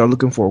the teams are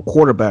looking for a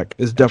quarterback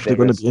is definitely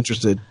going to be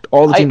interested.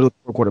 All the teams are looking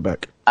for a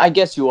quarterback. I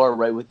guess you are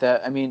right with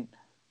that. I mean,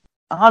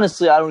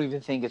 honestly, I don't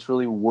even think it's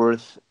really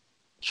worth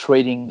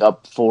trading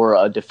up for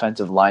a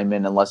defensive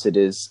lineman unless it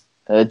is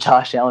a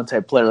Josh Allen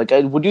type player.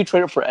 Would you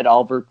trade it for Ed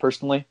Oliver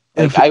personally?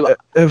 If I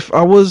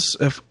was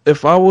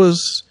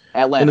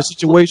Atlanta. in a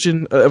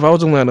situation, if I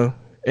was Atlanta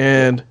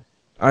and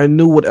I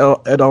knew what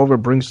Ed Oliver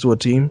brings to a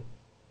team,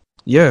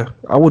 yeah,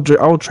 I would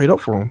trade up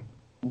for him.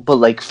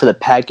 But for the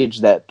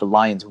package that the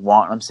Lions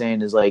want, I'm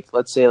saying is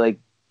let's say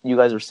you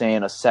guys are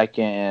saying a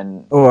second.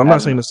 And I'm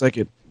not saying a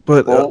second,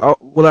 but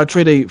will I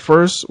trade a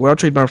first? Will I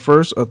trade my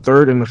first, a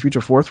third, and a future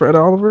fourth for Ed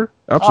Oliver?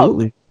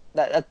 Absolutely.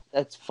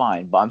 That's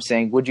fine, but I'm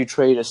saying, would you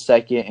trade a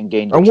second and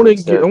gain? I want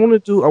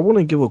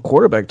to give a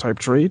quarterback type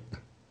trade.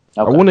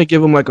 Okay. I want to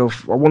give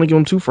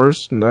him 2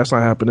 firsts, and that's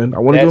not happening. I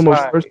want to give him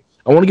a first.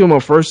 I want to give him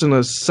a first and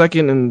a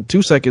second and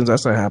 2 seconds.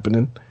 That's not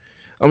happening.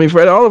 I mean, for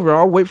Ed Oliver,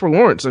 I'll wait for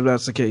Lawrence if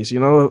that's the case.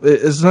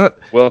 It's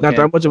not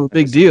that much of a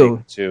big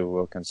deal. Too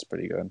Wilkins is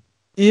pretty good.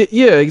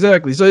 Yeah,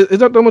 exactly. So it's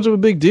not that much of a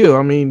big deal.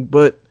 I mean,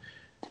 but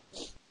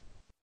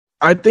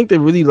I think they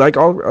really like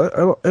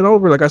Oliver. Ed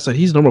Oliver, like I said,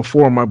 he's number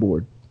 4 on my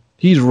board.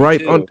 He's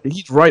right.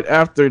 He's right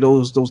after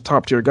those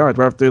top tier guys.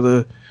 Right after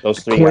those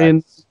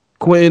 3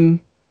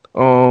 Quinn,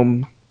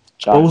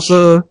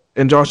 Bosa,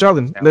 and Josh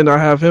Allen. Yeah. Then I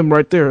have him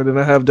right there. Then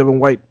I have Devin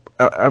White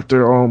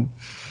after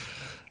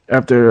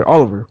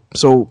Oliver.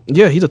 So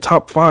yeah, he's a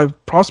top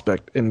 5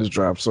 prospect in this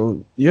draft.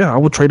 So yeah, I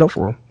would trade up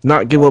for him.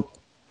 Not give up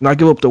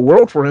the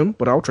world for him,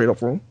 but I'll trade up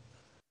for him.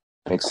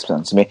 Makes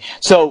sense to me.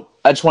 So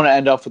I just want to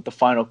end off with the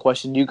final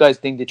question. Do you guys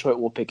think Detroit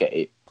will pick at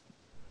 8?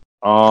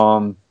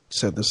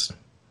 Said this.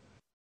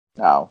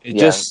 Oh,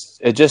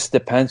 it just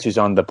depends who's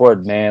on the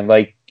board, man.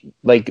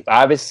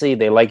 Obviously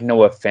they like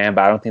Noah Fant,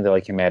 but I don't think they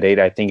like him at 8.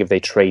 I think if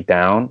they trade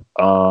down,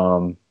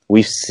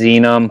 we've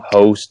seen them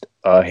host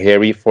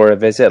Harry for a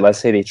visit. Let's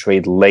say they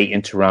trade late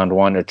into round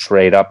 1 or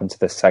trade up into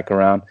the second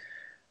round.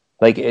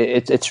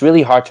 It's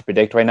really hard to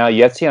predict right now.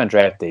 You have to see on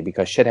draft day,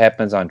 because shit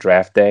happens on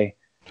draft day.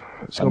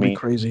 It's gonna be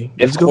crazy.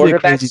 If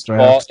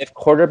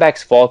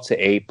quarterbacks fall to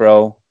 8,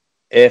 bro.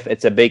 If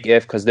it's a big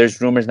if, because there's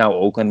rumors now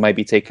Oakland might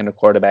be taking a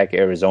quarterback.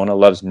 Arizona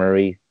loves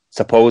Murray.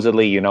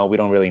 supposedly, we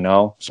don't really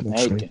know.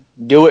 Hey,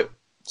 do it.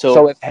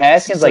 So if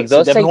Haskins, like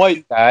those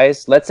two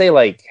guys, let's say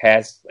like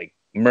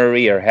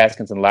Murray or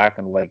Haskins and Lack,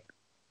 and like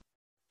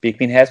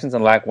between Haskins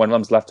and Lack, one of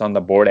them's left on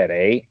the board at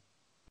 8.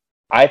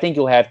 I think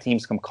you'll have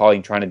teams come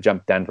calling trying to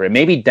jump Denver. And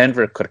maybe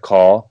Denver could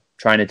call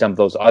trying to jump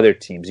those other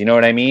teams. You know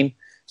what I mean?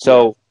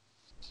 So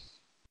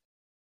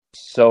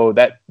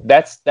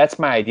that's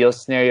my ideal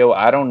scenario.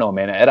 I don't know,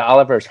 man. Ed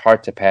Oliver is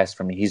hard to pass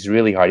for me. He's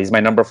really hard. He's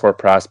my number 4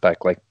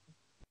 prospect. Like,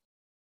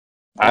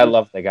 I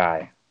love the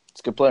guy. It's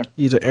a good player.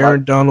 He's an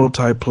Aaron Donald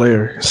type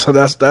player. So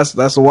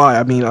that's why.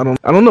 I mean, I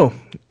don't know.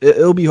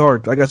 It'll be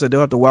hard. Like I said, they'll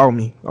have to wow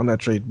me on that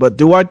trade. But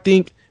do I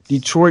think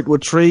Detroit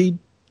would trade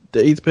the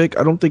 8th pick?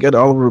 I don't think Ed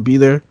Oliver will be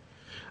there.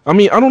 I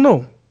mean, I don't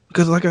know.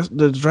 Because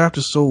the draft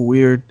is so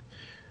weird.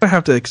 I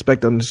have to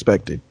expect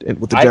unexpected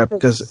with the draft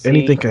because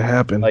anything can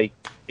happen. Like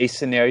a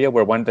scenario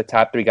where one of the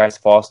top 3 guys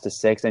falls to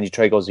 6 and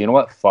Detroit goes, you know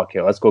what? Fuck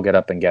it. Let's go get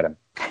up and get him.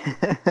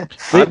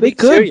 They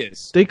could.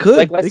 Serious. They could.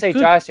 Like, let's say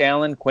Josh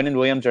Allen, Quinnen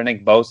Williams, or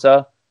Nick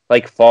Bosa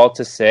like fall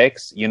to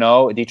 6,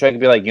 Detroit could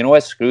be like, you know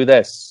what, screw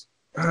this.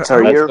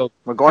 We're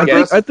going.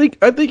 I think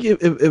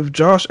if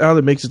Josh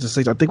Allen makes it to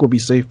 6, I think we'll be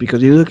safe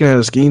because you're looking at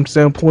a scheme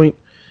standpoint.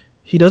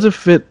 He doesn't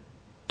fit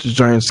the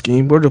Giants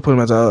scheme. We're just put him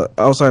as an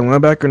outside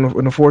linebacker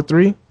in the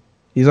 4-3.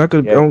 He's not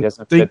good. Yeah, he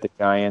doesn't fit the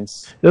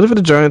Giants. He doesn't fit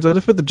the Giants.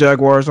 Doesn't fit the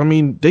Jaguars. I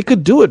mean, they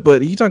could do it,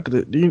 but he's not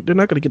gonna. They're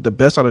not gonna get the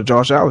best out of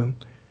Josh Allen.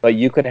 But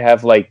you could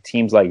have like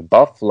teams like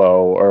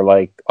Buffalo or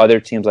like other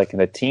teams like in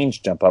the teens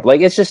jump up.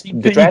 Like it's just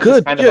the draft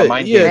is kind of a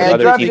mind game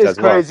with other teams as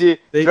well.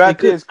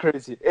 Draft is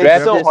crazy.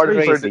 It's so hard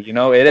to predict.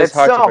 It is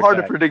hard. It's so hard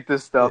to predict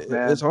this stuff,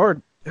 man. It's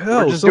hard.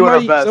 Hell, we're just doing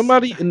our best.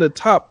 Somebody in the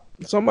top,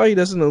 somebody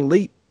that's in the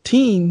late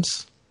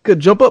teens could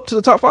jump up to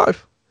the top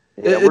 5.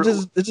 Yeah,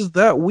 it's just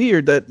that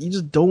weird that you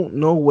just don't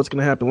know what's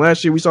going to happen.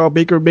 Last year we saw a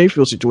Baker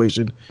Mayfield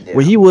situation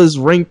where he was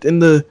ranked in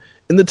the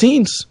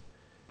teens.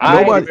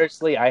 I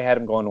had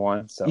him going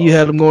 1. So you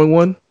had him going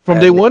 1 from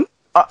day 1.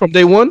 From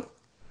day 1.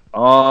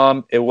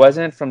 It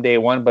wasn't from day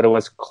 1, but it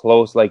was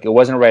close. Like it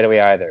wasn't right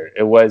away either.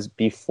 It was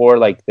before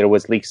like there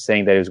was leaks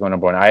saying that he was going to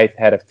born. I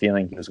had a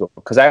feeling he was going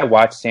because I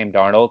watched Sam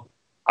Darnold.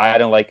 I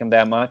didn't like him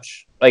that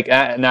much. Like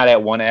not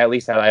at 1. At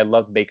least I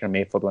loved Baker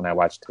Mayfield when I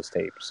watched his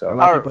tape. So a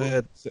lot of people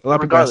had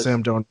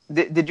Sam Darnold.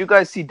 Did you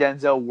guys see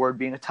Denzel Ward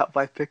being a top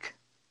 5 pick?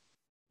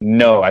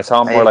 No, I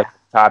saw him more like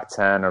top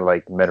 10 or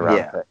like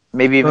mid-round pick.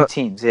 Maybe even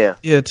teens.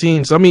 Yeah,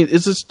 teens. I mean,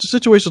 it's just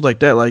situations like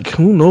that. Like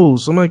who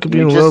knows? Somebody could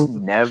be in love.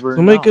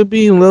 Somebody could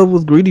be in love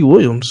with Greedy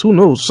Williams. Who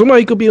knows?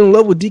 Somebody could be in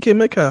love with DK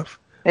Metcalf.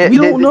 We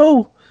don't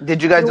know.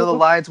 Did you guys know the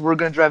Lions were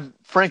going to draft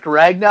Frank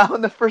Ragnow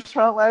in the first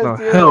round last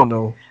year? Hell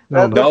no.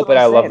 No, but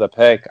I love the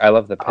pick. I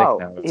love the pick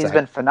now. He's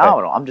been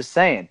phenomenal. I'm just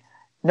saying.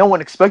 No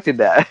one expected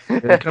that.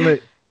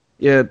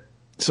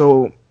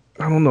 So,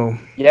 I don't know.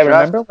 Yeah,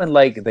 remember when,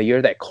 like, the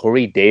year that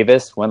Corey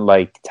Davis went,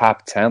 like,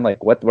 top 10?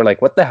 Like, what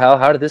the hell?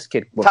 How did this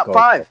kid go? Top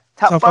 5.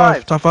 Top 5.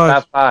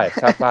 Yeah,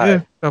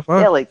 top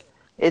 5. Yeah, like,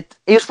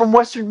 he's from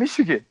Western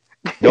Michigan.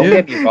 Don't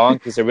get me wrong.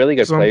 He's a really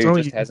good player.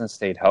 He just hasn't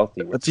stayed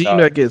healthy. A team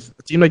that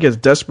gets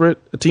desperate,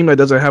 a team that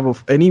doesn't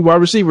have any wide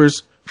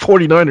receivers,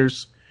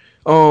 49ers,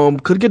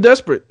 could get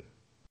desperate.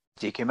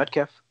 DK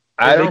Metcalf.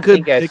 I don't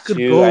think at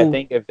 2. I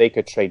think if they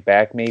could trade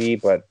back, maybe,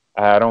 but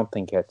I don't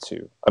think at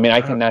 2. I mean,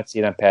 I cannot see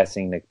them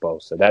passing Nick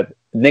Bosa. That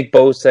Nick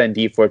Bosa and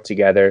D Ford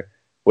together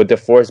with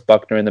DeForest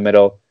Buckner in the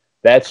middle.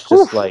 That's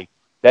just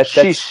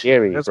that's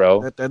scary,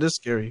 bro. That is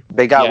scary.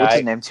 They got what's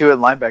his name too at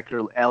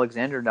linebacker,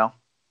 Alexander now.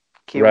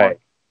 Right.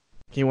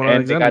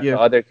 And they got the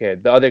other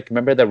kid.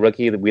 Remember the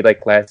rookie that we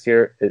liked last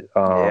year?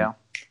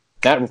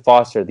 Not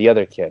Foster, the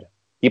other kid.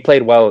 He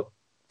played well.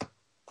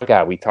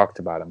 Forgot we talked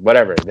about him.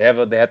 Whatever. They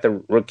had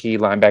the rookie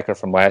linebacker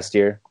from last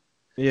year.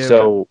 Yeah.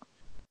 So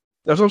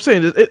that's what I'm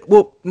saying.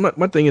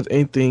 My thing is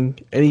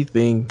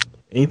anything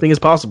is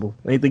possible.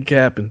 Anything can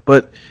happen.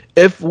 But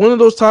if one of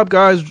those top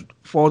guys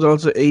falls down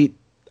to 8,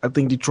 I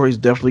think Detroit's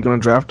definitely going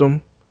to draft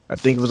him. I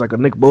think if it was like a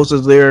Nick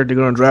Bosa's there, they're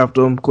going to draft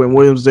him. Quinn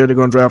Williams there, they're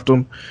going to draft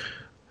him.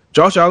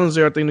 Josh Allen's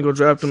there, I think they're going to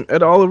draft him.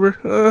 Ed Oliver,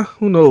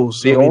 who knows?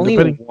 The only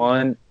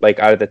one, like,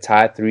 out of the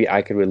top 3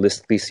 I could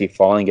realistically see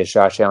falling is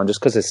Josh Allen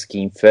just because his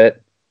scheme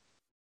fit.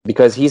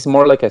 Because he's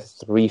more like a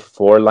 3-4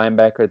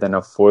 linebacker than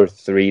a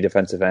 4-3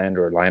 defensive end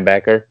or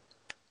linebacker.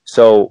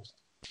 So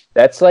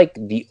that's like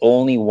the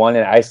only one,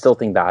 and I still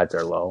think the odds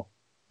are low.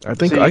 I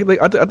think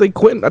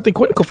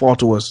Quentin could fall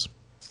to us.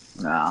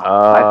 No,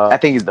 I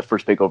think he's the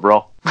first pick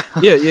overall.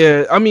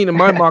 Yeah. I mean, in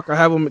my mock, I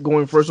have him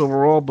going first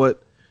overall,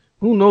 but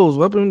who knows?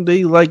 Weapon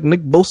they like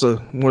Nick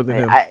Bosa more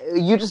than him.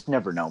 You just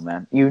never know,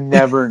 man. You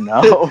never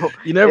know.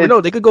 You never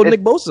know. They could go Nick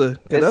Bosa.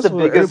 That's the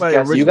biggest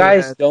guess. You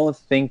guys don't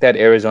think that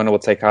Arizona will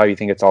take out? You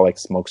think it's all like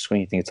smoke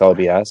screen? You think it's all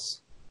BS?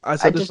 I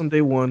said this from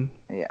day one.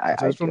 Yeah, I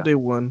said this from day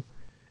one.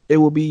 It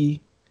will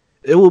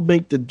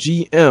make the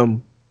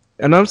GM,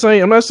 and I'm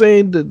not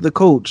saying the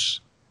coach.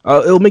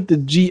 It'll make the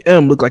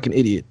GM look like an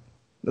idiot.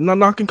 I'm not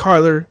knocking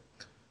Kyler.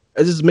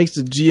 It just makes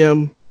the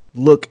GM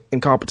look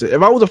incompetent.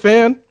 If I was a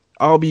fan,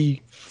 I'll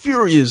be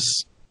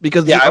furious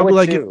because I'd be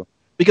like,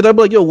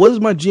 yo, what is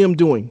my GM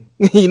doing?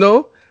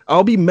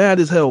 I'll be mad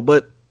as hell.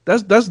 But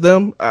that's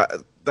them.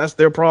 That's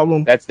their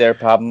problem. That's their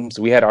problems.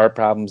 We had our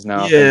problems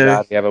now.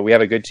 Yeah. We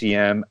have a good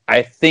GM.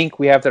 I think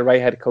we have the right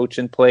head coach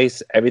in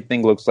place.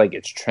 Everything looks like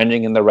it's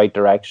trending in the right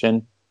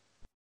direction.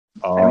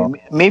 I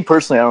mean, me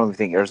personally, I don't even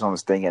think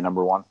Arizona's staying at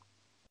number one.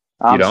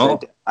 You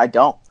don't? I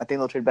don't. I think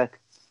they'll trade back.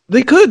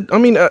 They could. I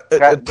mean,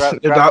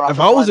 if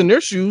I was in their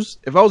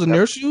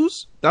their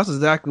shoes, that's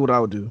exactly what I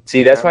would do.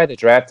 See, that's why the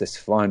draft is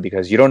fun,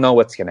 because you don't know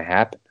what's going to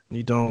happen.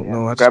 You don't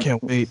know. I just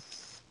can't wait.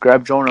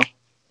 Grab Jonah.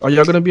 Are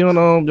y'all gonna be on?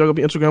 Y'all gonna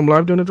be Instagram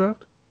live during the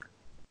draft?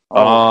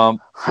 Well,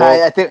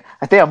 I think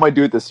I might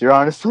do it this year,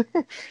 honestly.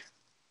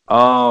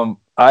 I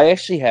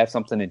actually have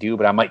something to do,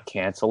 but I might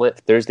cancel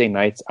it. Thursday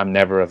nights, I'm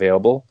never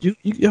available.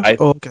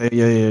 Okay,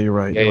 yeah, you're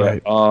right. Yeah,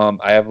 you're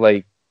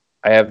right.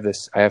 I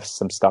have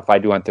some stuff I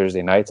do on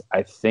Thursday nights.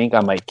 I think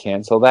I might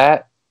cancel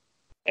that,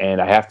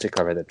 and I have to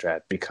cover the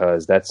draft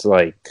because that's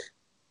the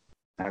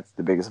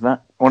biggest event.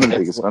 One of the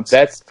biggest events.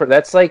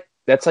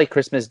 That's like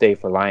Christmas Day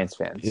for Lions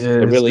fans. Yeah,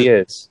 it really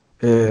is.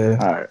 Yeah.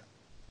 All right.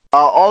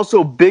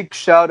 Also, big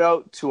shout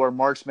out to our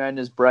March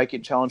Madness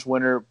Bracket Challenge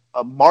winner,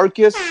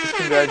 Marcus.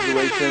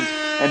 Congratulations.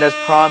 And as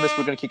promised,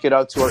 we're going to kick it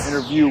out to our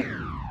interview.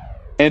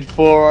 And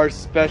for our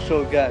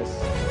special guest,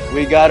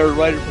 we got a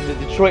writer from the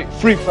Detroit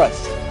Free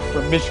Press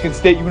from Michigan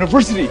State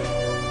University,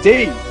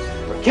 Dave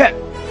Birkett.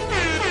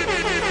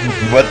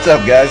 What's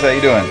up, guys? How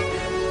you doing?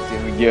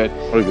 Doing good.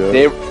 We're good.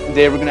 Dave,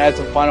 we're going to add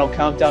some final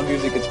countdown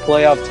music. It's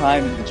playoff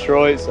time in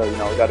Detroit, so, we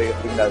got to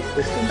get that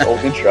Pistons old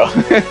intro.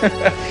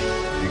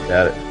 You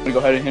got it. Want to go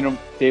ahead and hit him,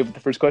 Dave, with the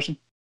first question?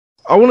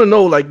 I want to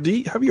know,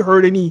 have you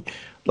heard any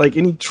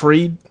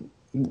trade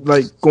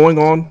going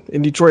on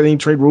in Detroit? Any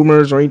trade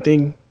rumors or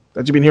anything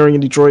that you've been hearing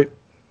in Detroit?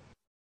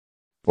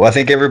 Well, I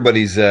think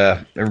everybody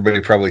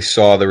probably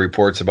saw the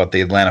reports about the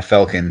Atlanta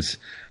Falcons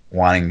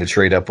wanting to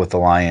trade up with the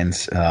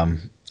Lions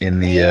in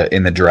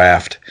the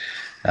draft.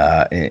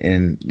 I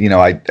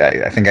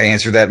think I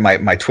answered that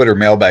in my Twitter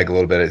mailbag a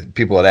little bit.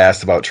 People had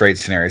asked about trade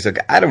scenarios. Like,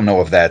 I don't know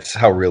if that's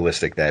how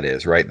realistic that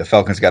is, right? The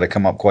Falcons got to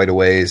come up quite a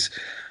ways.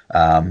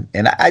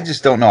 And I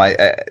just don't know.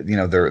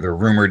 They're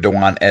rumored to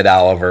want Ed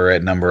Oliver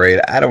at number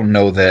 8. I don't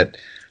know that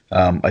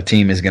a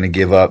team is going to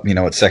give up,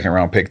 its second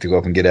round pick to go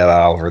up and get Ed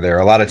Oliver there.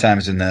 A lot of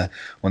times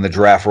when the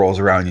draft rolls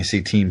around, you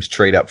see teams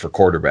trade up for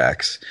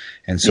quarterbacks.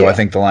 And so I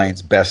think the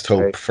Lions' best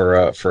hope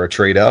for a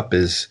trade up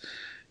is,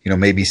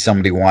 maybe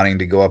somebody wanting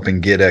to go up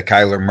and get a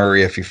Kyler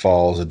Murray if he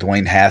falls, a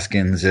Dwayne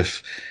Haskins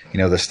if,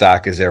 the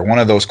stock is there. One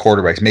of those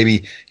quarterbacks.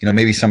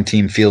 Maybe some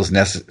team feels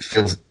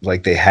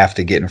like they have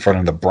to get in front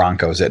of the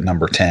Broncos at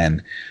number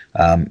 10.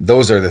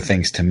 Those are the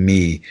things to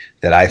me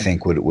that I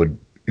think would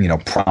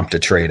prompt a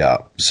trade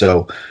up.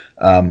 So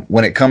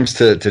when it comes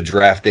to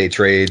draft day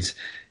trades,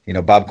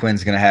 Bob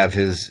Quinn's going to have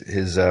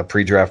his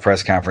pre-draft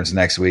press conference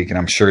next week, and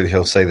I'm sure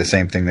he'll say the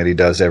same thing that he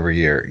does every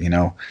year.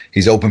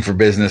 He's open for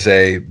business.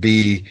 A,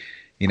 B,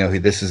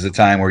 this is the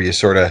time where you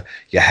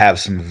have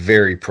some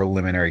very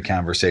preliminary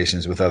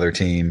conversations with other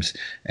teams,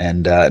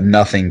 and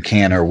nothing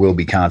can or will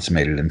be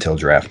consummated until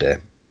draft day.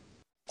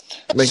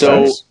 Makes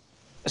sense.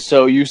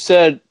 So you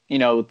said,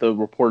 the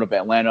report of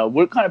Atlanta.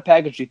 What kind of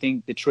package do you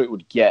think Detroit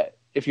would get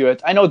if you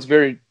had? I know it's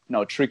very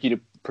tricky to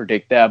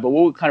predict that, but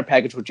what kind of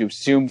package would you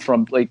assume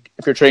from if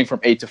you're trading from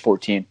 8 to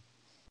 14?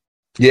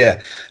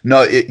 Yeah,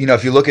 no,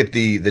 if you look at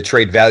the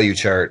trade value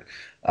chart.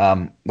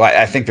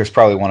 I think there's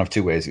probably one of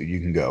two ways that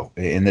you can go,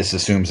 and this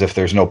assumes if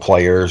there's no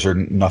players or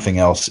nothing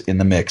else in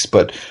the mix.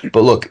 But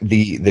look,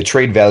 the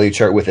trade value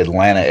chart with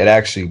Atlanta, it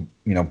actually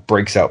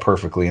breaks out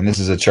perfectly, and this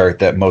is a chart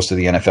that most of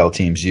the NFL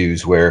teams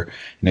use, where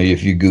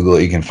if you Google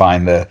it, you can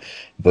find the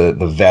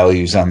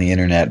values on the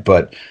internet.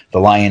 But the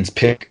Lions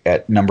pick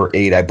at number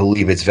 8, I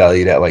believe it's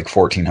valued at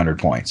 1,400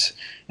 points.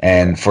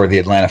 And for the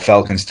Atlanta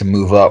Falcons to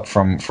move up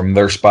from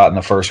their spot in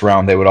the first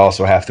round, they would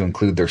also have to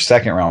include their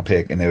second round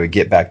pick, and they would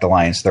get back the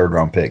Lions' third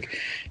round pick.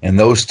 And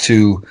those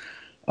two,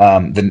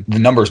 the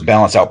numbers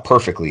balance out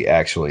perfectly,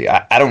 actually.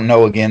 I don't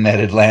know, again, that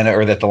Atlanta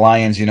or that the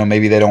Lions,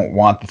 maybe they don't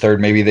want the third.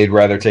 Maybe they'd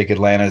rather take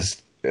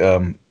Atlanta's.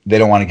 They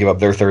don't want to give up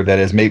their third, that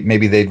is.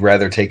 Maybe they'd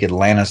rather take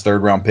Atlanta's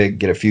third round pick,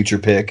 get a future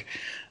pick.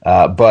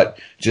 But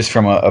just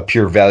from a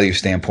pure value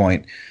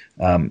standpoint,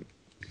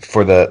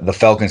 for the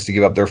Falcons to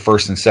give up their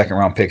first and second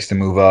round picks to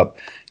move up,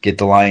 get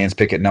the Lions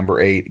pick at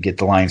number 8, get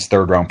the Lions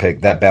third round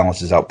pick, that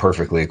balances out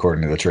perfectly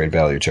according to the trade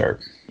value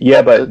chart.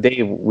 Yeah, but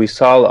Dave, we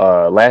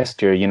saw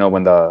last year,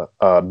 when the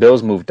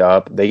Bills moved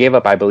up, they gave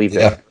up, I believe,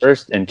 their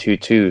first and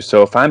 2.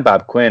 So if I'm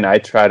Bob Quinn, I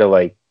try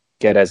to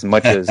get as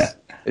much as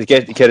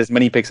get as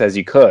many picks as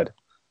you could.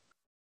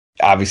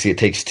 Obviously, it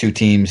takes two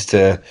teams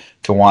to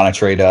want to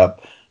trade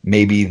up.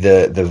 Maybe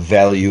the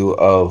value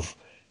of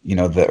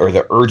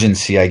the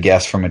urgency, I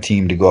guess, from a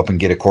team to go up and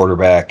get a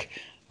quarterback.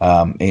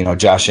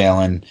 Josh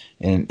Allen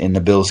in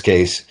the Bills'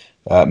 case,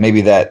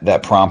 maybe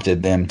that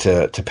prompted them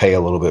to pay a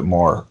little bit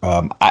more.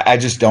 I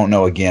just don't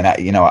know. Again,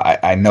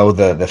 I know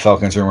the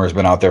Falcons rumor has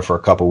been out there for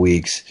a couple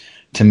weeks.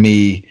 To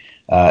me,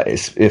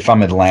 if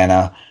I'm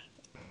Atlanta,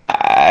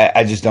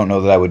 I just don't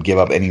know that I would give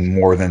up any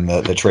more than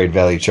the trade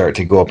value chart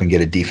to go up and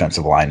get a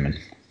defensive lineman.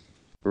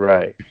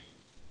 Right.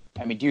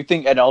 I mean, do you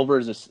think Ed Oliver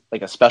is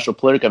like a special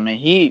player? I mean,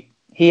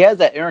 he has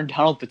that Aaron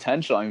Donald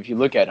potential. I mean, if you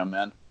look at him,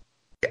 man.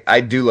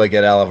 I do like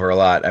Ed Oliver a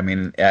lot. I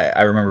mean,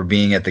 I remember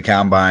being at the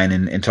combine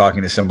and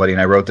talking to somebody,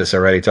 and I wrote this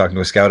already, talking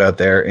to a scout out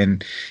there,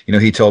 and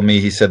he told me,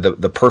 he said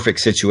the perfect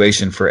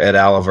situation for Ed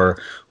Oliver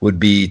would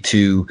be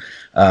to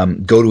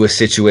go to a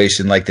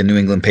situation like the New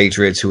England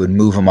Patriots, who would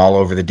move him all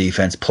over the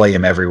defense, play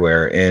him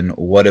everywhere. And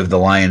what have the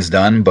Lions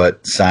done but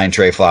sign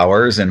Trey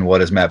Flowers? And what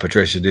does Matt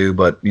Patricia do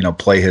but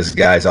play his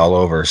guys all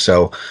over?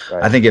 So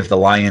right. I think if the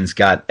Lions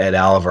got Ed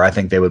Oliver, I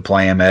think they would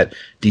play him at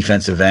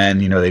defensive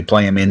end. They'd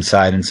play him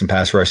inside in some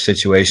pass rush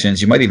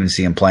situations. You might even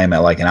see him play him at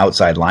like an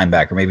outside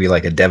linebacker, maybe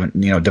like a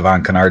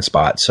Devon Kennard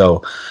spot.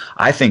 So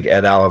I think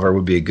Ed Oliver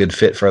would be a good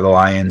fit for the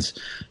Lions.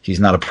 He's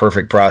not a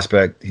perfect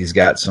prospect. He's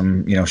got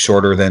some,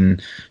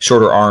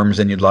 shorter arms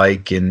than you'd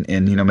like, and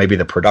maybe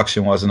the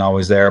production wasn't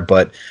always there.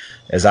 But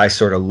as I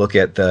sort of look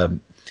at the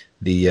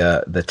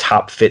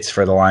top fits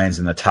for the Lions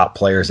and the top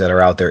players that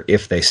are out there,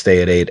 if they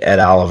stay at 8, Ed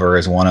Oliver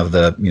is one of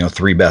the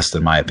 3 best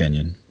in my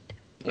opinion.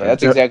 Yeah,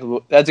 that's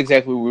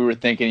exactly what we were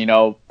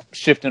thinking.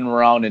 Shifting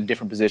around in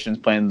different positions,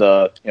 playing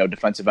the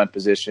defensive end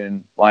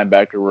position,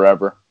 linebacker,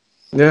 wherever.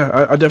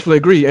 Yeah, I definitely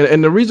agree.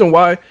 And the reason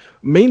why,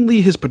 mainly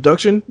his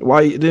production,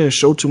 why it didn't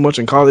show too much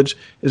in college,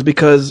 is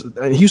because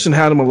Houston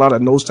had him a lot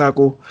at nose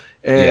tackle.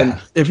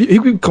 And if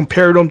you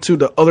compare them to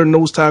the other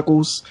nose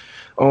tackles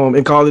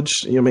in college,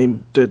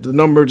 the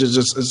numbers is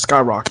just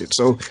skyrocket.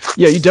 So,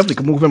 yeah, you definitely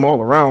can move him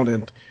all around,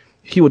 and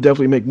he would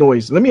definitely make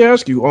noise. Let me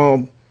ask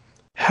you,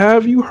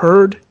 have you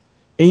heard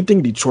anything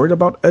in Detroit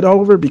about Ed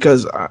Oliver?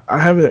 Because I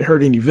haven't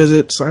heard any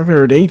visits. I haven't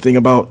heard anything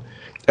about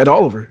Ed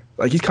Oliver.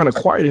 Like, he's kind of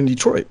quiet in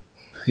Detroit.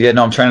 Yeah,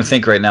 no, I'm trying to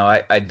think right now.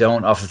 I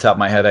don't, off the top of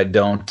my head, I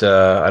don't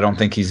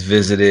think he's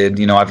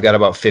visited. I've got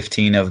about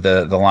 15 of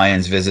the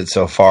Lions visits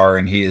so far,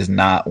 and he is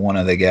not one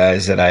of the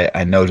guys that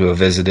I know to have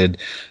visited.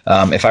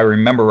 If I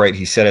remember right,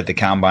 he said at the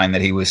combine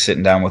that he was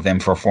sitting down with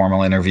them for a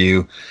formal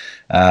interview.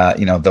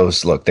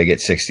 They get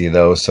 60 of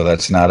those, so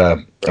that's not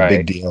a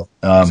big deal.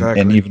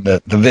 Exactly. And even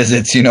the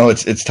visits,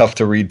 it's tough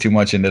to read too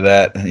much into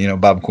that.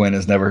 Bob Quinn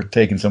has never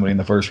taken somebody in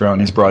the first round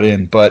he's brought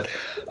in. But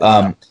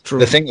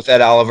the thing with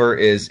Ed Oliver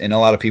is, and a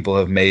lot of people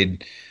have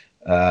made,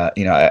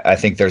 I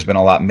think there's been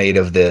a lot made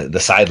of the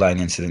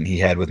sideline incident he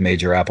had with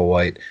Major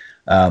Applewhite.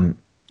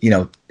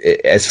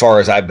 As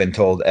far as I've been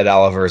told, Ed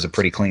Oliver is a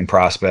pretty clean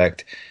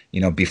prospect.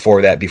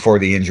 Before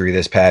the injury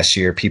this past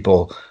year,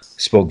 people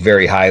spoke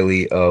very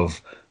highly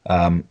of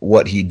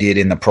what he did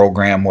in the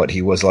program, what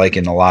he was like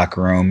in the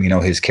locker room,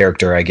 his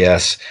character, I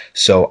guess.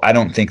 So I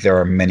don't think there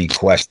are many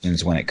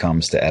questions when it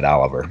comes to Ed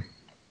Oliver.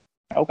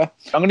 Okay.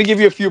 I'm going to give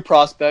you a few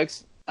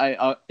prospects.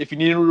 If you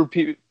need to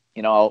repeat,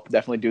 I'll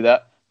definitely do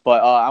that.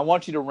 But I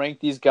want you to rank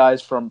these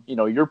guys from,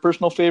 your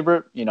personal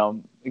favorite,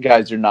 the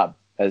guys you're not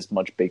as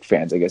much big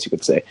fans, I guess you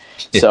could say.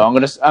 Yeah. So I'm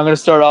gonna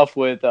start off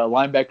with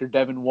linebacker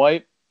Devin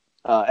White,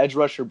 edge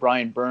rusher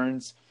Brian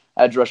Burns,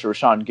 edge rusher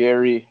Rashawn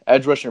Gary,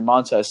 edge rusher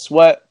Montez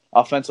Sweat,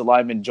 offensive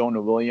lineman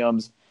Jonah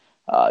Williams,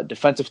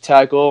 defensive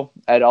tackle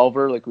Ed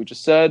Oliver, like we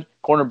just said,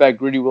 cornerback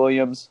Greedy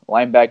Williams,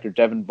 linebacker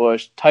Devin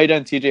Bush, tight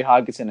end TJ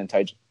Hockenson, and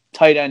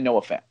tight end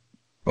Noah Fant.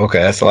 Okay,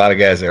 that's a lot of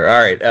guys there. All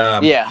right.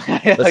 Yeah,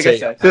 like I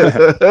said.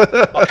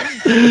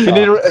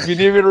 if you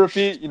need me to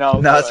repeat,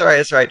 No, that's right.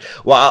 That's right.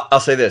 Well, I'll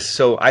say this.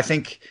 So I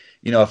think,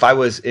 if I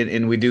was,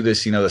 and we do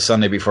this, the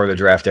Sunday before the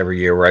draft every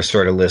year, where I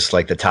sort of list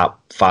like the top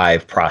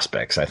 5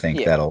 prospects. I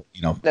think that'll,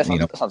 that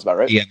sounds about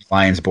right. Be on the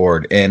Lions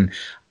board. And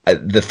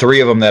the 3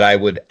 of them that I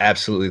would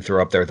absolutely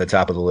throw up there at the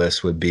top of the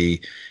list would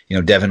be,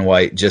 Devin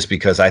White, just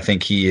because I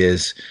think he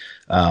is,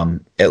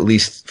 at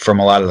least from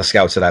a lot of the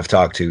scouts that I've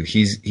talked to,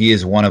 he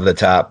is one of the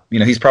top,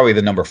 he's probably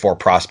the number 4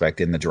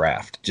 prospect in the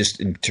draft, just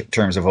in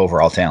terms of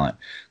overall talent.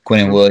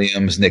 Quinnen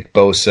Williams, Nick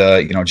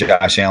Bosa,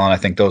 Josh Allen, I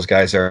think those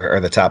guys are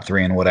the top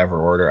 3 in whatever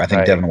order. I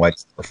think Devin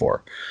White's number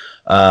 4.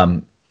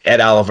 Ed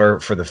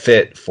Oliver, for the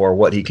fit, for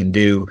what he can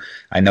do.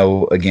 I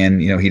know, again,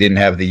 he didn't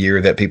have the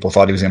year that people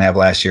thought he was going to have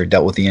last year,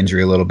 dealt with the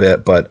injury a little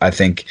bit, but I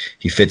think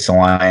he fits the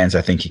Lions.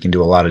 I think he can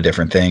do a lot of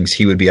different things.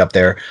 He would be up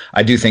there.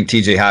 I do think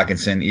TJ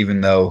Hockenson,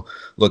 even though,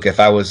 look, if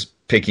I was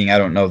picking, I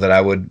don't know that I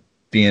would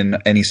be in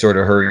any sort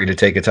of hurry to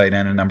take a tight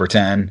end at number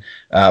 10,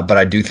 but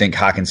I do think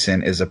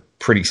Hockenson is a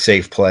pretty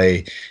safe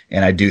play,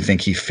 and I do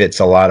think he fits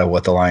a lot of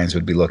what the Lions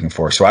would be looking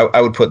for. So I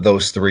would put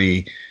those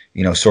 3,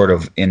 sort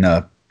of in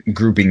a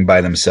grouping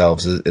by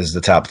themselves is the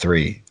top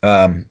 3.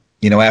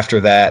 After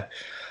that,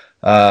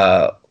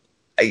 I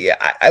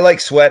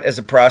like Sweat as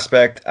a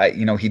prospect.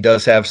 He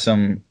does have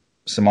some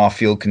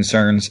off-field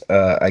concerns.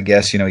 I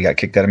guess, he got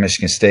kicked out of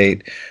Michigan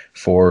State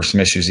for some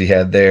issues he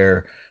had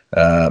there,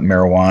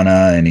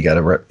 marijuana, and he got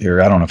I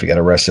don't know if he got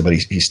arrested, but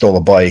he stole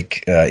a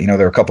bike. There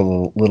were a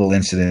couple of little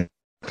incidents.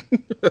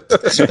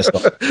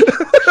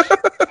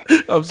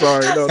 I'm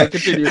sorry. No,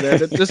 continue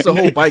that. Just the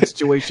whole bike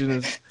situation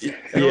is, it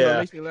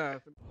makes me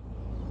laugh.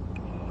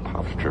 I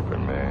was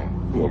tripping,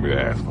 man. You want me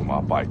to ask for my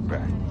bike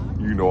back?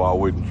 You know I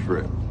wouldn't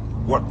trip.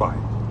 What bike?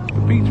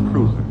 The Beach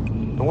Cruiser.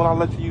 The one I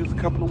let you use a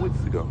couple of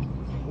weeks ago.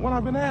 The one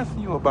I've been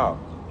asking you about.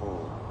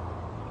 Oh,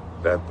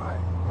 that bike.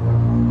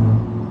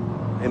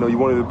 Ain't know you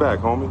wanted it back,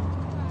 homie.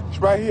 It's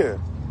right here.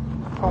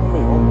 Follow me,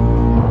 homie.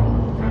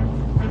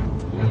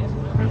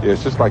 Yeah,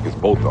 it's just like it's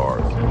both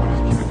ours.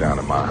 Just keep it down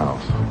at my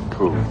house.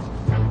 Cool.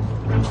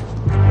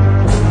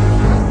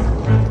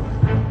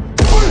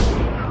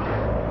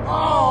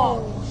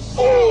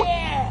 Oh,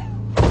 yeah!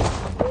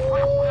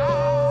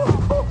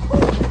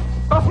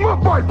 That's my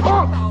bike,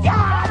 punk!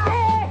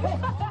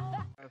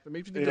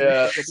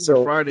 Yeah,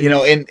 so Friday.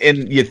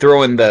 And you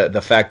throw in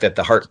the fact that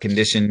the heart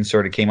condition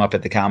sort of came up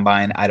at the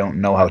combine. I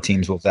don't know how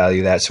teams will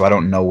value that, so I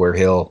don't know where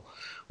he'll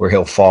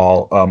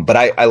fall. But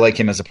I like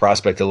him as a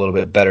prospect a little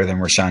bit better than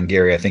Rashawn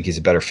Gary. I think he's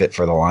a better fit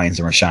for the Lions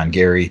than Rashawn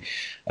Gary.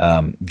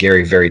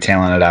 Gary, very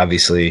talented,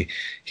 obviously.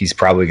 He's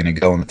probably going to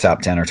go in the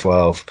top 10 or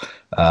 12.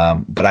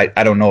 But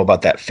I don't know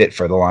about that fit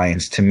for the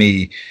Lions. To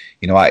me,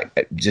 I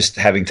just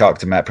having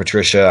talked to Matt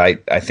Patricia,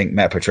 I think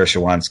Matt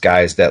Patricia wants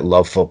guys that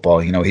love football.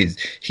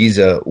 He's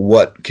a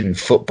what can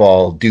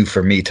football do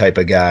for me type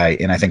of guy,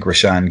 and I think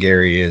Rashawn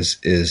Gary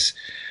is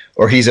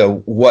or he's a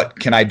what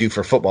can I do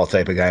for football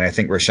type of guy, and I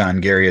think Rashawn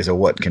Gary is a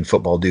what can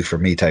football do for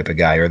me type of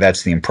guy, or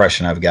that's the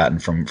impression I've gotten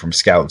from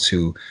scouts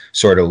who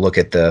sort of look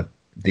at the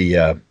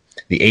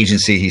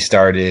agency he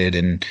started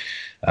and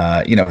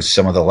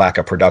some of the lack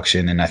of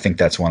production, and I think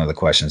that's one of the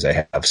questions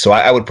I have. So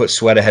I would put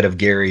Sweat ahead of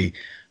Gary.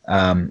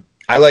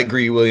 I like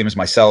Greedy Williams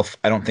myself.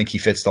 I don't think he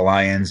fits the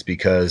Lions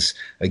because,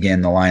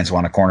 again, the Lions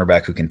want a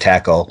cornerback who can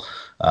tackle,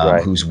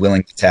 who's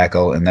willing to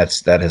tackle, and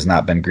that has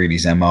not been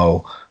Greedy's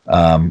MO.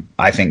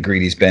 I think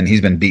he's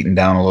been beaten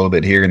down a little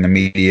bit here in the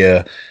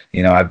media.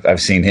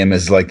 I've seen him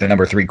as like the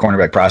number 3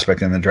 cornerback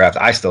prospect in the draft.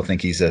 I still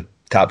think he's a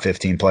top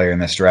 15 player in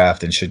this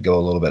draft and should go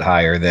a little bit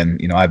higher than,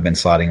 I've been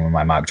slotting him in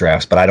my mock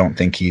drafts, but I don't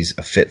think he's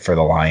a fit for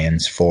the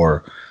Lions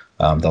for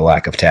the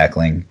lack of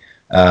tackling.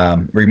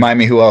 Remind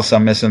me who else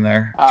I'm missing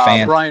there.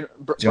 Brian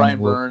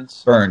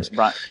Burns. Brian.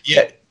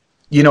 Yeah.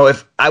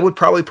 If I would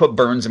probably put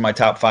Burns in my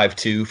top 5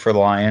 too for the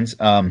Lions.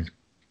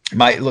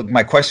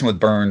 My question with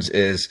Burns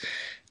is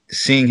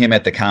seeing him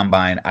at the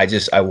combine.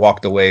 I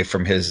walked away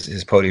from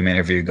his podium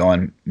interview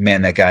going,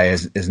 man, that guy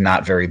is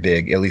not very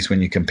big, at least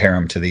when you compare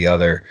him to the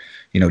other,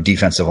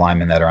 defensive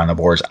linemen that are on the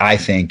boards. I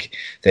think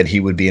that he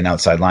would be an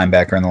outside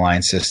linebacker in the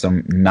Lions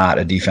system, not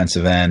a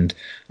defensive end.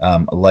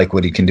 Like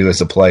what he can do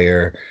as a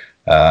player.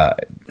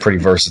 Pretty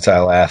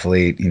versatile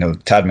athlete.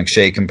 Todd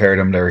McShay compared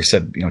him to, he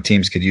said,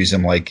 teams could use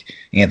him like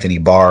Anthony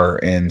Barr,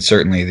 and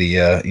certainly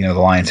the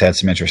Lions had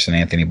some interest in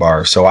Anthony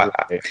Barr. So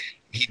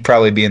he'd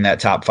probably be in that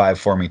top 5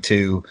 for me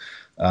too,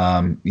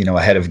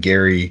 ahead of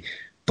Gary.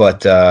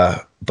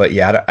 But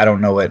yeah, I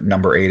don't know at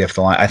number 8 if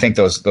the Lions. I think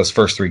those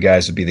first 3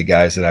 guys would be the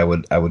guys that I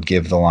would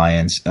give the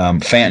Lions.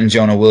 Fant and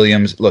Jonah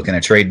Williams looking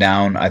at trade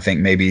down. I think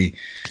maybe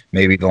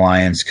the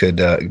Lions could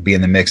be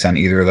in the mix on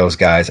either of those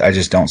guys. I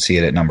just don't see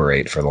it at number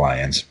 8 for the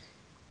Lions.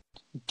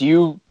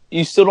 Do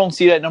you still don't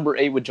see that at number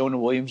 8 with Jonah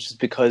Williams, just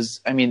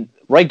because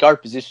right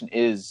guard position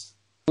is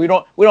we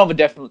don't have a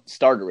definite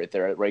starter right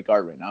there at right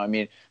guard right now.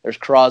 There's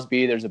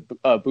Crosby, there's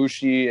a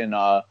Bushi, and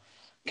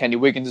Kenny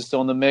Wiggins is still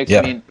in the mix.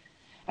 Yeah.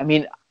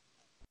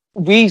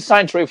 We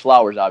signed Trey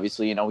Flowers,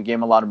 obviously. We gave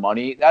him a lot of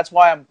money. That's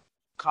why I'm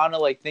kind of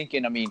like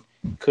thinking,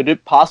 could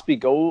it possibly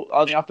go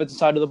on the offensive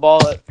side of the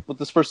ball with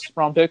this first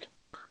round pick?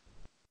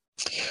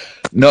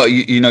 No,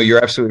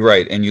 you're absolutely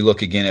right. And you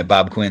look again at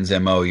Bob Quinn's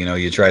MO,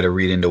 you try to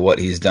read into what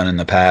he's done in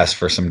the past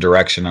for some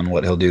direction on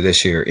what he'll do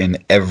this year.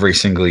 In every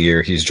single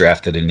year, he's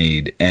drafted a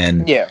need.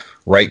 And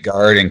right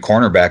guard and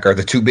cornerback are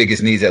the 2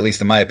 biggest needs, at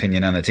least in my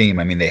opinion, on the team.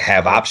 They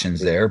have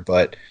options there,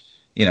 but,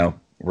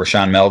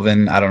 Rashawn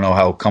Melvin, I don't know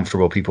how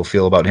comfortable people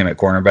feel about him at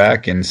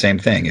cornerback. And same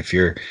thing, if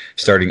you're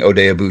starting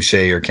Oday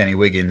Abouche or Kenny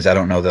Wiggins, I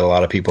don't know that a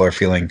lot of people are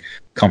feeling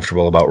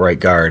comfortable about right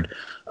guard.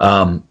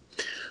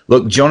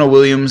 Look, Jonah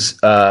Williams,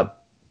 I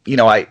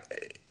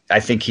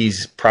think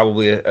he's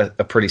probably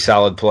a pretty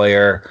solid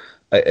player.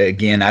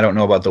 Again, I don't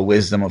know about the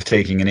wisdom of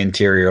taking an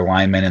interior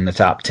lineman in the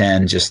top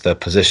 10, just the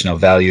positional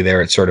value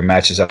there. It sort of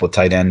matches up with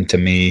tight end to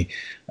me.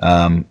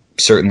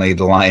 Certainly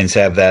the Lions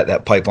have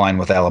that pipeline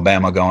with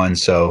Alabama going,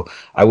 so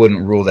I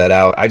wouldn't rule that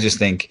out. I just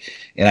think,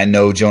 and I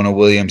know Jonah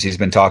Williams, he's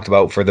been talked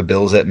about for the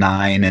Bills at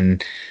 9,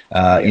 and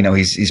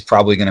he's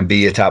probably going to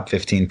be a top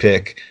 15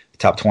 pick,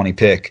 top 20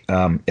 pick.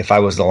 If I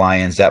was the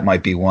Lions, that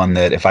might be one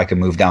that if I could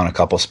move down a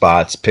couple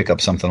spots, pick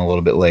up something a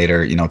little bit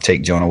later,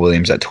 take Jonah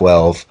Williams at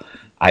 12.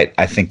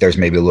 I think there's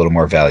maybe a little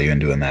more value in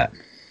doing that.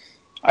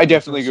 I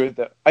definitely agree with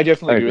that. I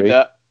agree with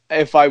that.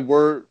 If I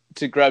were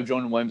to grab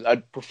Jonah Williams,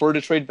 I'd prefer to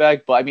trade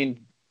back, but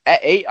at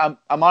 8,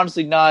 I'm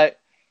honestly not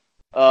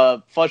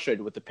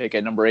frustrated with the pick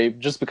at number 8,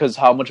 just because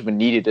how much of a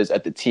need it is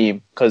at the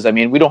team. Because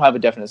we don't have a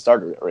definite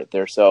starter right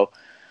there. So,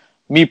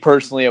 me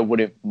personally, I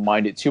wouldn't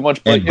mind it too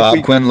much. But and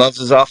Bob Quinn loves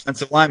his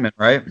offensive lineman,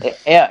 right?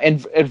 Yeah,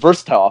 and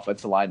versatile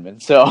offensive lineman.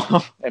 So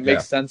it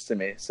makes sense to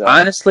me. So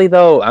honestly,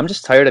 though, I'm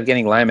just tired of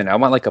getting linemen. I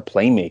want like a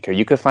playmaker.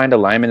 You could find a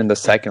lineman in the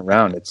second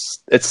round.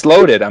 It's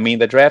loaded.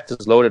 The draft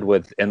is loaded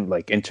with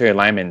interior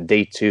linemen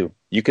day 2.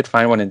 You could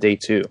find one in day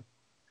 2.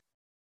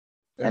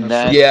 And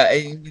then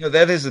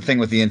that is the thing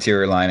with the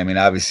interior line. I mean,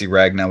 obviously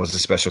Ragnar was a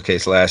special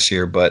case last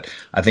year, but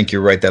I think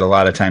you're right that a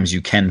lot of times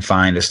you can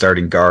find a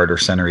starting guard or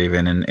center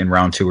even in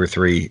round 2 or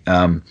 3.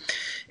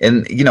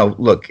 And,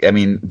 look, I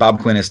mean, Bob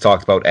Quinn has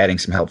talked about adding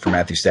some help for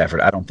Matthew Stafford.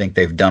 I don't think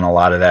they've done a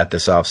lot of that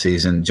this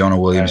offseason. Jonah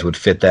Williams would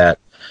fit that.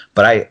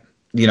 But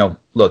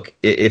look,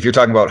 if you're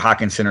talking about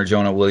Hawkinson or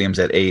Jonah Williams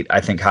at 8, I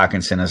think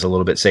Hawkinson is a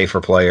little bit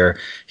safer player.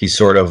 He's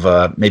sort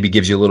of maybe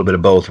gives you a little bit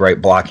of both, right?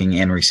 Blocking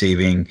and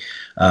receiving.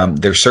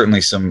 There's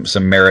certainly some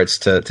merits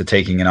to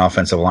taking an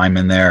offensive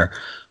lineman there,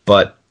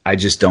 but I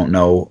just don't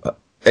know.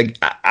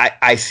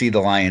 I see the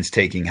Lions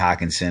taking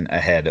Hawkinson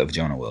ahead of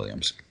Jonah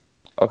Williams.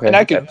 Okay, and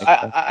I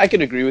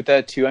can agree with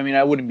that too. I mean,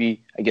 I wouldn't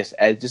be, I guess,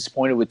 as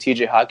disappointed with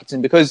T.J.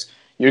 Hawkinson because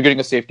you're getting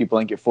a safety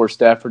blanket for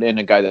Stafford and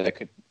a guy that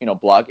could,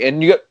 block,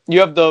 and you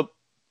have the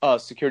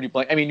security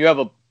blanket. I mean, you have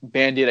a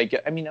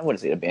Band-Aid. I wouldn't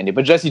say a Band-Aid,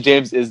 but Jesse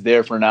James is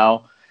there for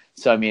now.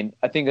 So I mean,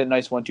 I think a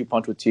nice 1-2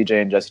 punch with T.J.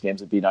 and Jesse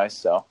James would be nice.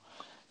 So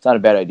it's not a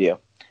bad idea.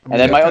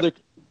 And then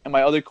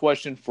my other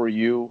question for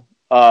you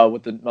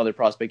with another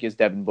prospect is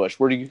Devin Bush.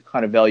 Where do you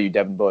kind of value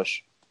Devin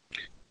Bush?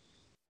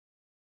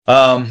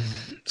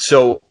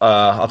 So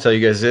I'll tell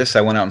you guys this.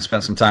 I went out and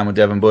spent some time with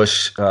Devin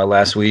Bush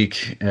last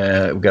week. We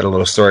got a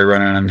little story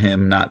running on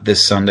him, not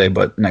this Sunday,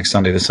 but next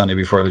Sunday, the Sunday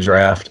before the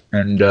draft.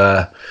 And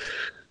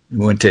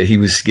he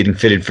was getting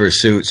fitted for a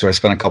suit, so I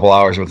spent a couple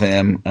hours with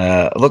him.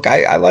 Look,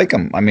 I like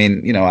him. I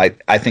mean,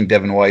 I think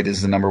Devin White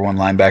is the number 1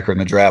 linebacker in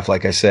the draft.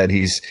 Like I said,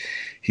 he's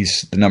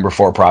the number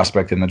 4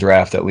 prospect in the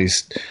draft. At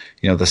least,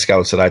 the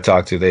scouts that I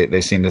talked to,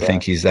 they seem to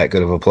think he's that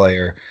good of a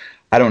player.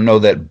 I don't know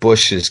that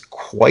Bush is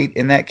quite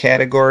in that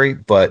category,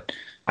 but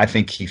I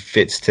think he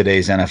fits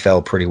today's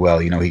NFL pretty well.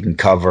 He can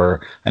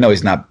cover. I know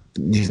he's not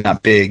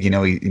big. He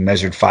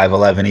measured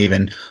 5'11"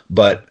 even,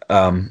 but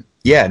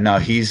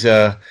he's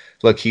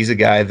he's a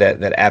guy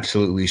that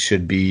absolutely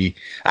should be.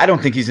 I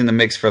don't think he's in the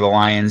mix for the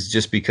Lions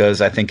just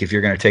because I think if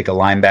you're going to take a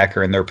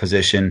linebacker in their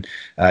position,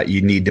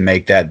 you need to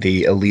make that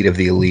the elite of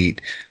the elite.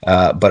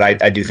 But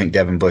I do think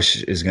Devin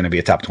Bush is going to be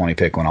a top 20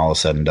 pick when all is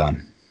said and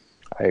done.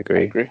 I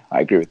agree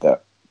with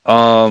that.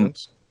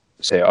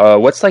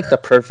 What's like the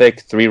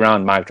perfect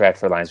 3-round mock draft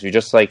for Lions? You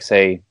just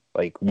say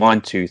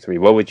 1, 2, 3.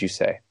 What would you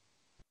say?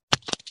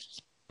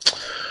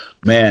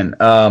 Man,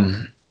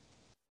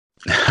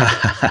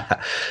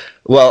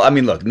 well, I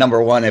mean, look,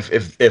 number 1,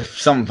 if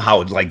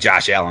somehow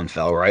Josh Allen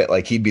fell,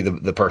 right, he'd be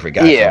the perfect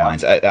guy for the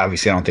Lions.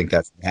 Obviously, I don't think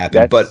that's gonna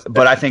happen,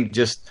 but I think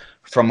just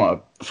from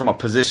a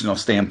positional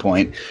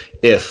standpoint,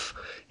 if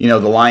the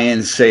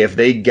Lions say if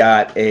they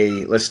got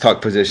let's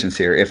talk positions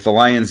here. If the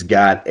Lions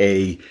got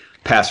a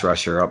pass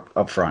rusher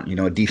up front,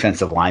 a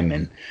defensive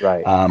lineman,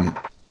 right?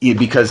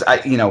 Because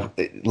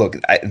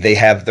they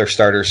have their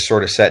starters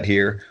sort of set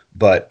here,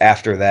 but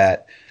after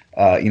that,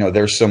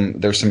 there's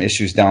some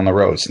issues down the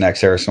road.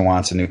 Snacks Harrison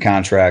wants a new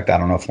contract. I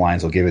don't know if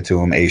Lions will give it to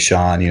him.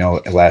 Ashawn,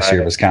 last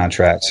year of his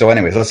contract. So,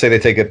 anyways, let's say they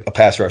take a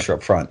pass rusher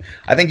up front.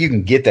 I think you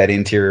can get that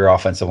interior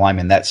offensive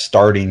lineman, that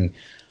starting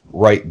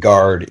right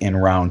guard in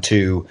round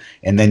 2,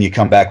 and then you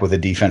come back with a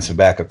defensive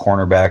back, a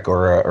cornerback,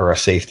 or a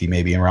safety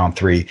maybe in round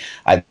 3.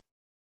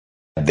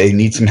 They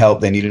need some help.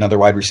 They need another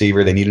wide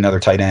receiver. They need another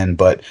tight end.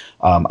 But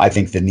I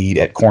think the need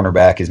at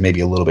cornerback is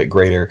maybe a little bit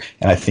greater.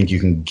 And I think you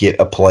can get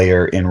a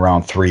player in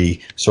round 3,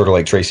 sort of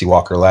like Tracy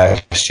Walker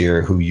last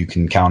year, who you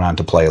can count on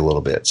to play a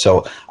little bit.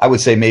 So I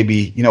would say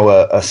maybe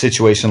a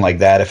situation like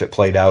that, if it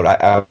played out,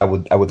 I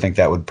would think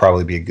that would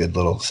probably be a good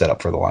little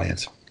setup for the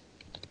Lions.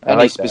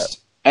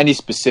 Any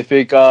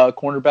specific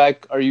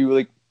cornerback are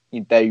you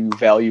that you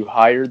value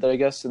higher, that I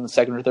guess, in the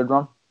 2nd or 3rd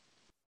round?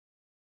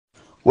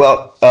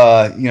 Well,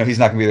 he's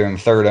not going to be there in the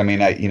 3rd. I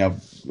mean,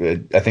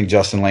 I think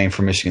Justin Lane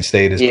from Michigan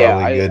State is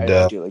probably a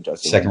good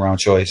second-round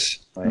choice.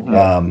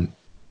 Right.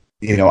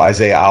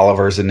 Isaiah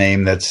Oliver is a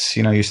name that's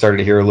you started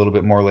to hear a little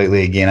bit more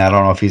lately. Again, I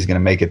don't know if he's going to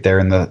make it there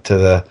to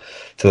the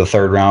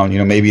 3rd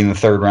round. Maybe in the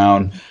 3rd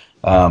round,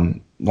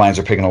 Lions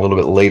are picking a little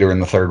bit later in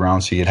the 3rd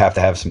round, so you'd have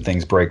to have some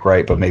things break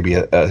right. But maybe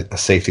a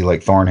safety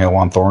like Thornhill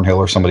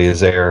or somebody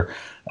is there.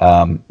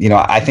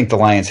 I think the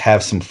Lions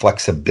have some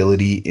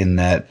flexibility in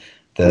that.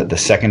 The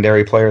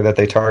secondary player that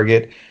they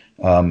target,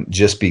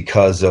 just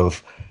because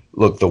of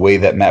the way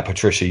that Matt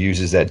Patricia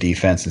uses that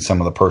defense and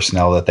some of the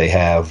personnel that they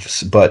have.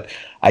 But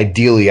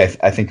ideally, I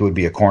think it would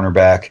be a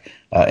cornerback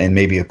and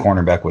maybe a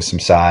cornerback with some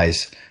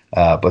size.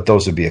 But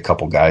those would be a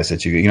couple guys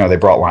that they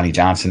brought Lonnie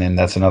Johnson in.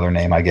 That's another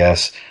name, I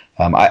guess.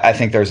 I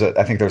think there's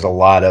a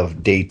lot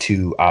of day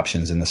 2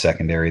 options in the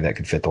secondary that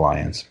could fit the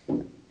Lions.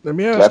 Let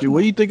me ask you,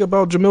 what do you think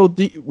about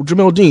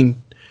Jamel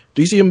Dean?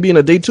 Do you see him being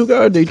a day 2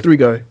 guy or day 3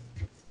 guy?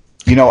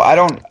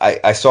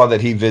 I saw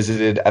that he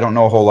visited. I don't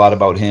know a whole lot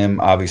about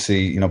him.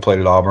 Obviously, played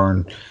at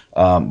Auburn,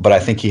 but I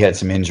think he had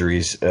some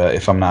injuries,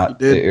 if I'm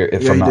not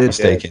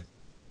mistaken.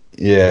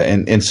 Yeah,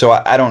 and so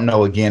I don't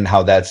know again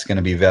how that's going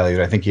to be valued.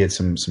 I think he had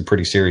some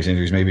pretty serious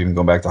injuries, maybe even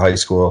going back to high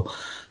school.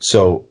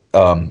 So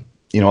a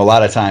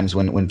lot of times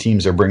when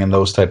teams are bringing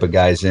those type of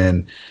guys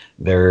in,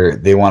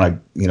 they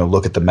want to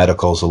look at the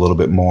medicals a little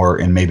bit more,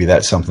 and maybe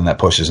that's something that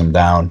pushes them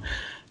down.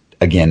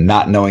 again,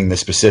 not knowing the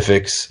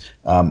specifics,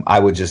 I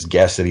would just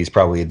guess that he's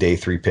probably a day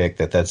 3 pick.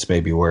 That's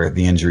maybe where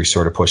the injuries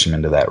sort of push him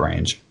into that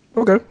range.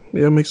 Okay,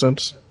 yeah, makes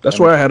sense. That's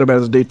why I had him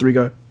as a day 3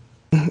 guy.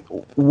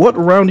 What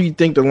round do you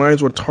think the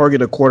Lions would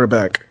target a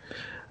quarterback?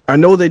 I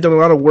know they've done a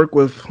lot of work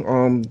with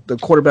the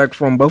quarterback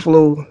from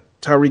Buffalo,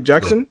 Tyreek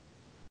Jackson.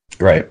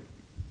 Right.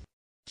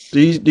 Do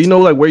you know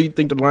like where you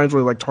think the Lions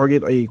would like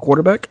target a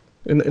quarterback?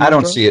 I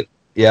don't see it.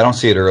 Yeah, I don't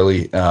see it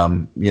early.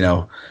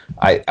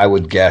 I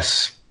would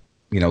guess.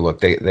 Look,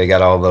 they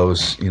got all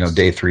those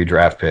day 3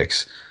 draft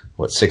picks.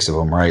 6 of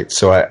them, right?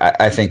 So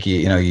I think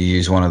you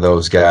use one of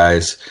those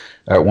guys,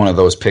 one of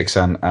those picks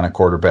on a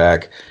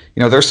quarterback.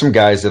 There's some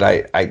guys that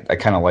I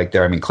kind of like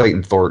there. I mean,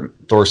 Clayton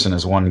Thorson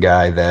is one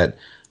guy that,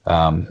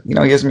 he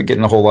hasn't been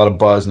getting a whole lot of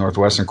buzz,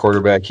 Northwestern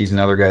quarterback. He's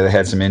another guy that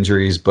had some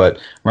injuries, but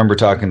I remember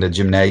talking to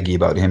Jim Nagy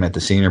about him at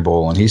the Senior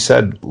Bowl, and he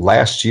said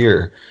last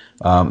year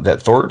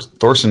that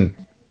Thorson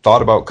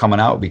thought about coming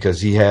out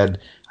because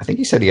I think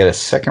he said he had a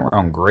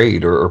 2nd-round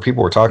grade, or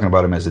people were talking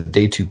about him as a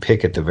day 2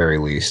 pick at the very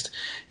least.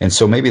 And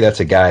so maybe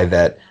that's a guy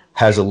that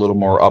has a little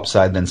more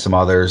upside than some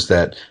others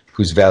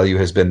whose value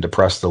has been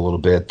depressed a little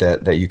bit,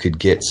 that you could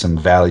get some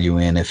value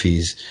in if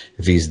he's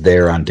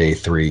there on day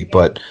 3.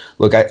 But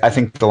look, I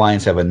think the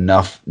Lions have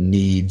enough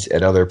needs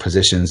at other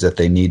positions that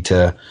they need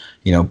to,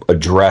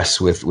 address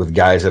with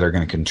guys that are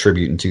going to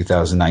contribute in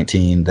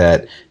 2019,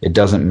 that it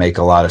doesn't make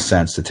a lot of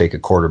sense to take a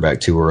quarterback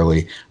too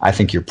early. I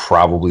think you're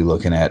probably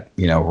looking at,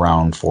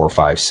 round 4,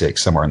 5,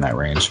 6, somewhere in that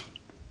range.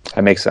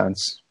 That makes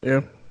sense.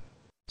 Yeah.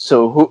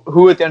 So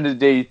who at the end of the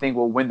day you think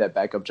will win that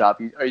backup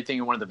job? Are you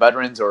thinking one of the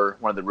veterans or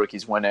one of the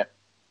rookies win it?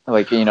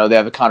 Like, they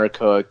have a Connor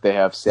Cook, they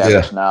have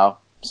Savage now.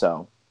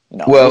 So,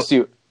 we'll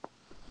see.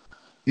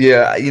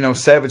 Yeah,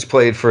 Savage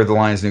played for the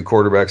Lions' new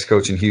quarterbacks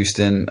coach in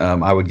Houston.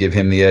 I would give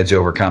him the edge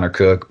over Connor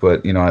Cook,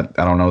 but, I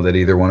don't know that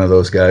either one of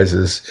those guys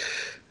is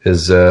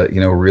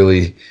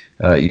really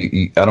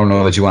I don't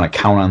know that you want to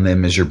count on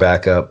them as your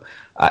backup.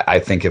 I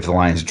think if the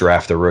Lions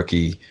draft a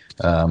rookie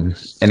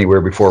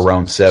anywhere before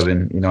round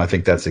 7, I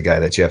think that's a guy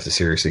that you have to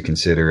seriously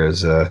consider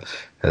as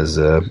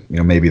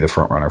maybe the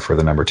front runner for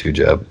the number 2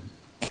 job.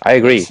 I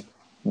agree.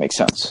 Makes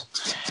sense.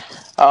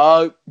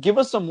 Give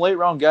us some late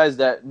round guys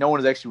that no one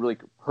has actually really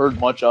heard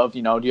much of. Do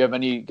you have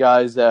any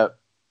guys that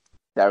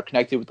are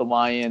connected with the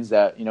Lions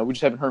that we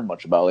just haven't heard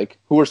much about? Like,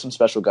 who are some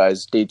special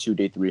guys day 2,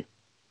 day 3?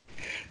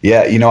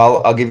 Yeah,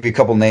 I'll give you a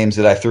couple names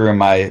that I threw in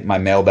my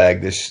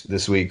mailbag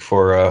this week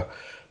for.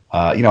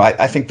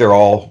 I think they're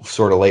all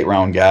sort of late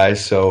round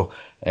guys. So,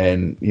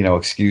 and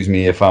excuse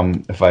me if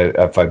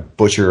I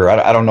butcher.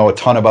 I don't know a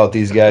ton about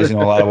these guys. A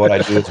lot of what I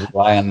do is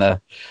rely on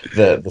the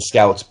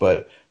scouts,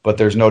 but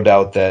there's no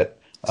doubt that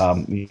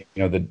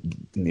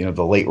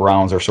the late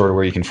rounds are sort of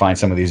where you can find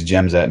some of these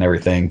gems at and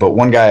everything. But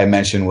one guy I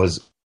mentioned was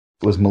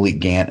Malik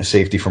Gant, a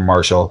safety from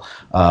Marshall.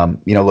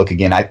 Look,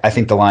 again, I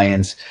think the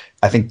Lions.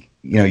 I think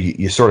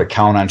you sort of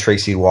count on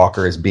Tracy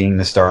Walker as being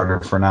the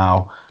starter for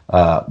now.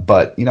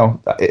 But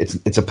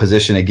it's a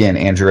position again.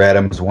 Andrew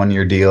Adams,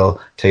 1-year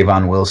deal.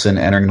 Tavon Wilson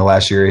entering the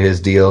last year of his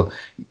deal.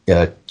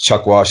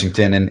 Chuck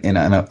Washington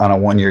on a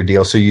 1-year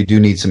deal. So you do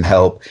need some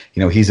help.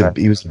 He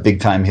was a big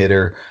time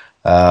hitter.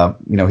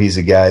 He's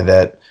a guy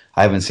that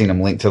I haven't seen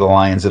him linked to the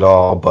Lions at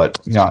all. But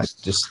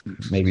just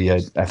maybe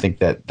I think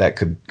that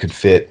could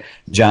fit.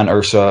 John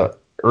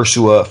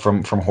Ursua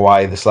from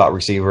Hawaii, the slot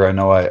receiver. I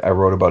know I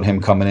wrote about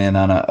him coming in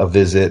on a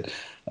visit.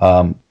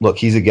 Look,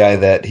 he's a guy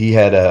that he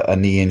had a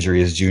knee injury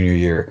his junior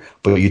year,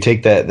 but you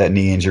take that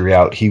knee injury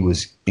out, he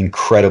was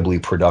incredibly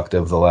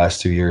productive the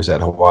last 2 years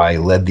at Hawaii,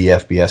 led the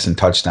FBS in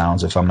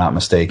touchdowns, if I'm not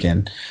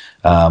mistaken.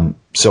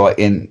 So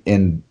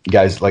in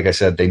guys, like I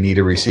said, they need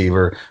a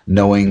receiver.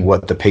 Knowing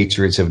what the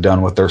Patriots have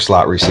done with their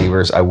slot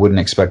receivers, I wouldn't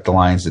expect the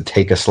Lions to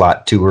take a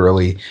slot too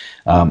early.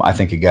 I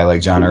think a guy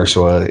like John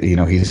Ursula,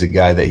 he's a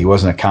guy that he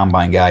wasn't a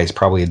combine guy. He's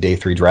probably a day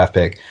 3 draft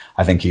pick.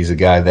 I think he's a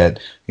guy that,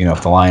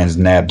 if the Lions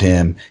nabbed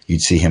him,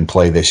 you'd see him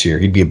play this year.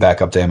 He'd be a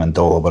backup to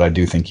Amendola, but I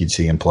do think you'd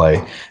see him play.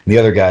 And the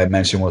other guy I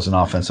mentioned was an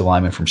offensive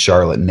lineman from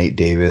Charlotte, Nate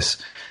Davis.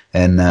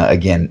 And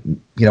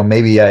again,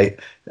 maybe I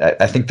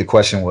think the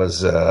question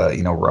was,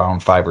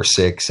 round 5 or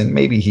 6, and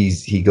maybe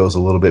he goes a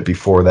little bit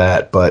before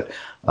that. But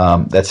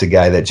that's a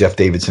guy that Jeff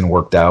Davidson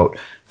worked out,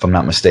 if I'm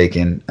not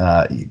mistaken.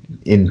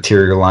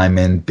 Interior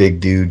lineman, big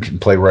dude, can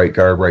play right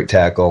guard, right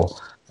tackle.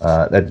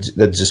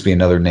 That'd just be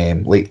another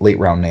name, late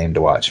round name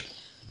to watch.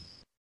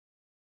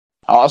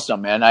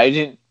 Awesome, man. I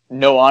didn't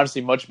know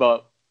honestly much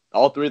about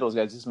all 3 of those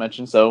guys just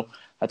mentioned, so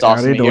that's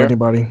awesome. I didn't know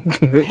anybody.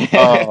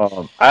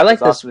 I like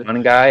this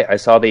one guy. I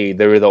saw they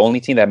were the only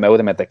team that met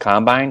with him at the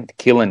combine.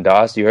 Keelan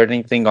Doss. You heard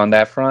anything on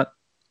that front?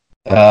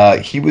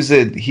 He was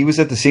at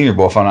the Senior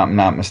Bowl, if I'm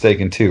not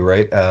mistaken, too,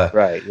 right?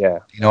 Right. Yeah.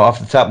 Off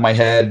the top of my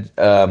head,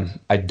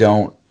 I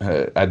don't.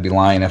 I'd be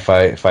lying if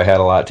I had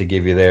a lot to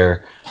give you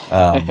there.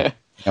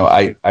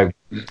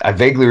 I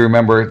vaguely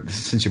remember,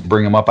 since you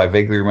bring him up, I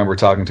vaguely remember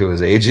talking to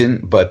his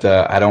agent, but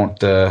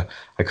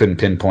I couldn't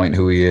pinpoint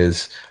who he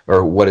is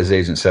or what his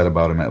agent said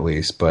about him, at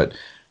least. But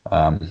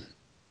I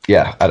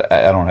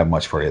don't have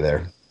much for you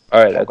there.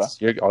 All right,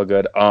 you're all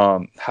good.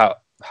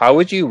 How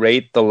would you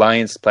rate the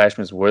Lions' splash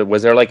moves?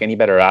 Was there like any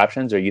better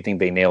options, or you think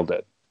they nailed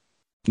it?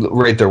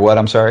 Rate their what?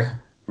 I'm sorry.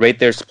 Rate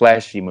their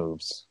splashy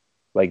moves,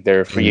 like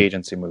their free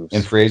agency moves.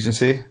 In free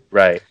agency,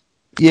 right?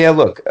 Yeah.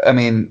 Look, I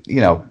mean,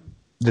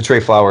 the Trey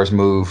Flowers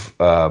move.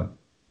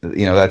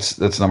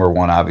 That's number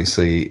one,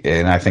 obviously,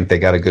 and I think they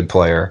got a good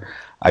player.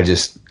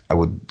 I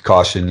would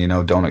caution,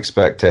 don't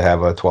expect to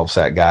have a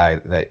 12-sack guy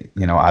that,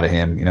 out of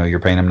him. You're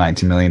paying him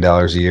 $19 million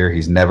a year.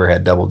 He's never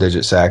had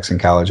double-digit sacks in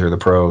college or the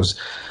pros.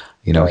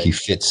 Right. He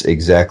fits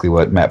exactly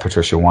what Matt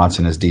Patricia wants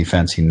in his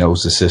defense. He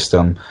knows the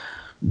system.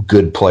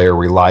 Good player,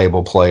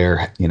 reliable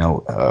player,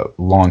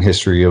 long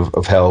history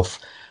of health.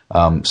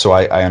 So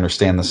I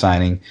understand the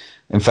signing.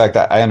 In fact,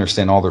 I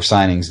understand all their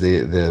signings.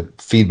 The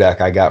feedback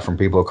I got from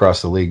people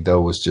across the league,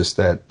 though, was just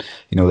that,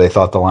 they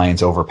thought the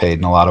Lions overpaid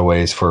in a lot of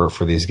ways for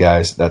these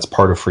guys. That's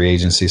part of free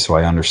agency, so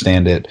I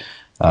understand it.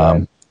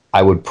 Right.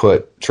 I would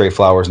put Trey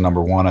Flowers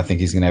number one. I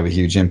think he's going to have a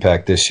huge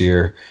impact this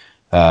year.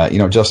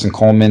 Justin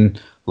Coleman,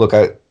 look,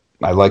 I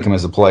like him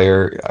as a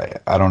player.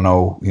 I don't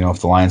know, if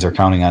the Lions are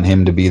counting on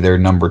him to be their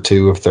number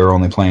two, if they're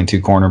only playing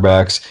two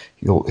cornerbacks.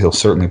 He'll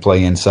certainly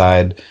play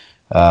inside,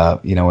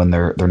 in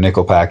their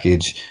nickel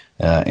package.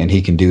 And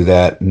he can do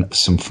that.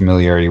 Some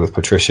familiarity with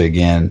Patricia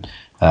again,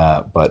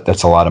 but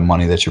that's a lot of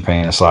money that you're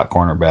paying a slot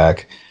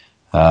cornerback.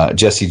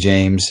 Jesse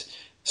James,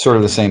 sort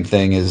of the same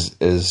thing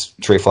as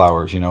Trey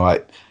Flowers.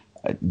 I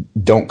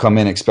don't come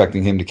in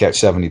expecting him to catch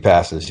 70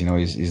 passes.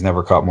 He's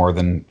never caught more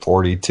than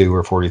 42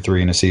 or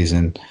 43 in a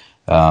season.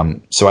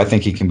 So I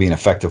think he can be an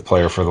effective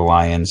player for the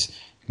Lions,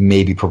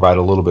 maybe provide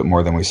a little bit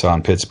more than we saw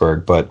in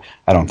Pittsburgh, but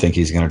I don't think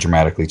he's going to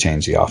dramatically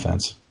change the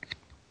offense.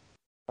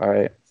 All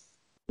right.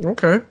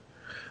 Okay.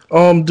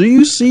 Do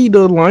you see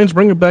the Lions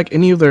bringing back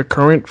any of their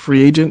current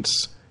free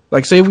agents?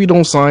 Like, say we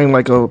don't sign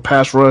like a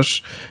pass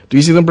rush, do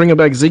you see them bringing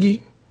back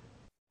Ziggy?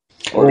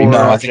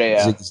 No, I think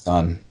Ziggy's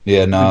done.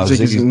 Yeah, no,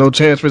 Ziggy's no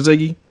chance for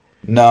Ziggy.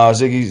 No,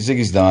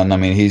 Ziggy's done. I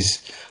mean,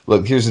 here's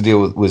the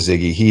deal with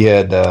Ziggy. He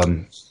had,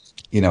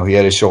 he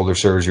had his shoulder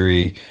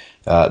surgery.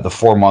 The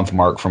 4-month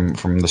mark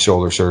from the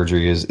shoulder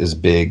surgery is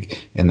big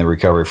in the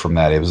recovery from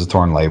that. It was a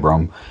torn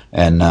labrum,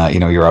 and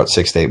you're out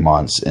 6 to 8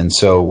 months. And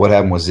so what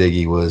happened with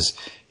Ziggy was,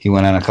 he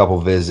went on a couple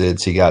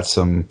visits. He got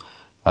some,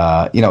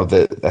 I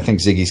think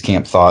Ziggy's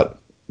camp thought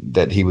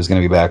that he was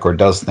going to be back, or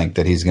does think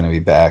that he's going to be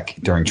back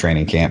during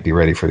training camp, be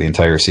ready for the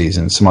entire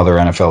season. Some other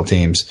NFL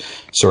teams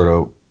sort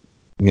of,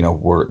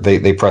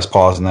 they pressed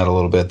pause on that a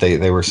little bit.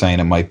 They were saying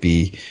it might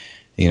be,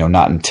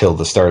 not until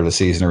the start of the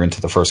season or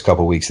into the first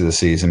couple weeks of the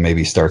season,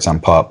 maybe starts on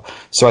PUP.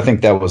 So I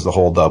think that was the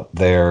holdup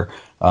there.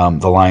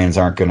 The Lions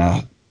aren't going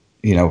to,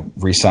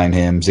 re-sign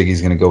him.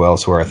 Ziggy's going to go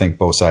elsewhere. I think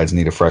both sides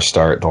need a fresh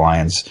start. The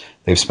Lions,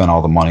 they've spent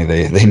all the money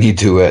they need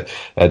to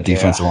at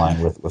defensive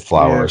line with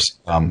Flowers.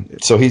 Yeah.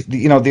 So he's,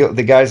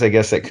 the guys I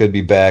guess that could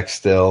be back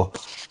still,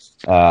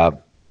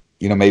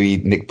 maybe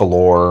Nick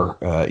Bellore.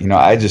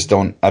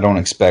 I don't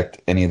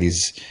expect any of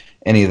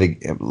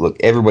the look.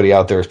 Everybody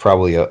out there is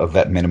probably a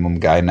vet minimum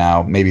guy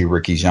now. Maybe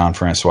Ricky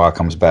Jean-Francois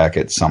comes back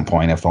at some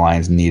point if the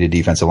Lions need a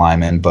defensive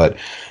lineman. But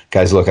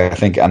guys, look, I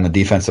think on the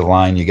defensive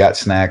line, you got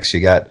Snacks,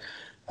 you got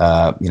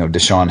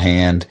Deshaun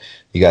Hand,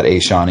 you got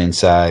Ashawn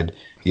inside,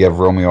 you have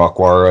Romeo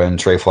Okwara and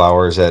Trey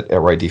Flowers at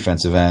right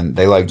defensive end.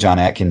 They like John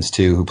Atkins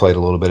too, who played a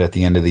little bit at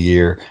the end of the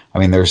year. I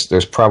mean,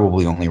 there's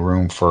probably only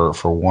room for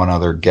one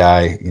other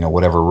guy,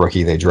 whatever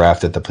rookie they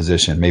draft at the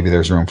position. Maybe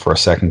there's room for a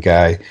second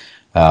guy.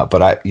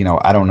 But I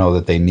don't know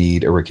that they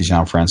need a Ricky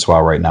Jean-Francois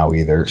right now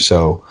either.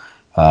 So,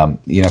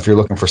 if you're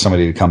looking for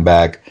somebody to come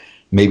back,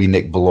 maybe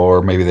Nick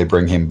Bellore, maybe they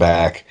bring him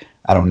back.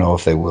 I don't know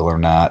if they will or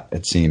not.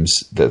 It seems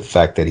the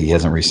fact that he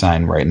hasn't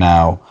re-signed right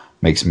now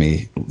leads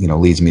me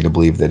to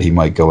believe that he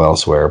might go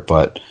elsewhere.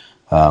 But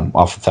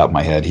off the top of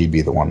my head, he'd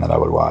be the one that I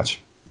would watch.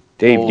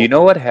 Dave, do you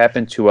know what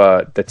happened to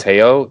the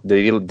Teo?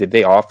 Did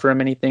they offer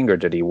him anything, or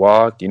did he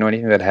walk? Do you know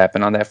anything that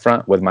happened on that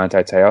front with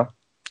Manti Teo?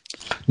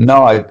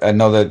 No, I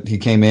know that he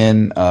came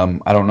in.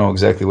 I don't know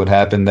exactly what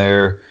happened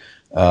there.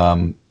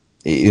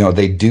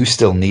 They do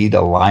still need a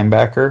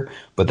linebacker,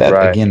 but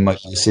that again might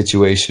be a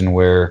situation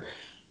where,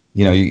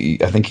 I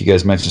think you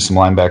guys mentioned some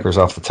linebackers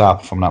off the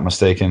top, if I'm not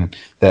mistaken,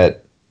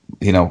 that,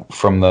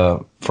 from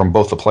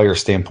both the player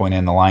standpoint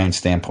and the Lions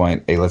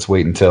standpoint, hey, let's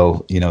wait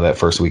until, that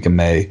first week of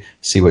May,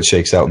 see what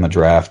shakes out in the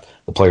draft.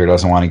 The player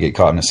doesn't want to get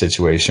caught in a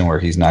situation where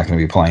he's not going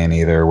to be playing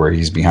either, where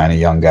he's behind a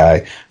young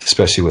guy,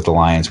 especially with the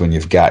Lions when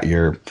you've got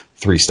your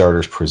 3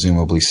 starters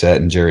presumably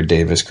set in Jared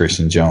Davis,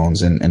 Christian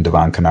Jones, and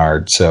Devon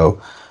Kennard.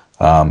 So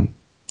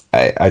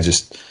I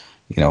just,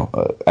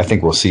 I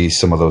think we'll see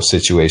some of those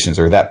situations,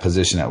 or that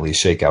position at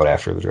least, shake out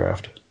after the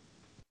draft.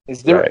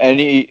 Is there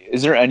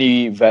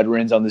any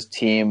veterans on this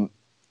team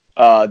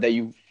that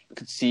you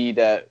could see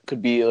that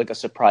could be like a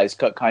surprise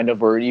cut kind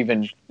of, or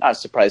even not a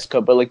surprise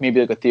cut, but like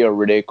maybe like a Theo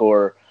Riddick,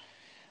 or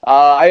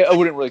I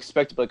wouldn't really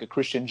expect it, but like a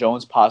Christian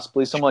Jones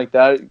possibly, something like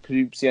that? Could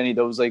you see any of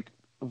those like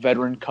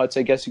veteran cuts,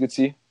 I guess you could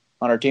see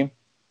on our team?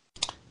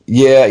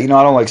 Yeah, I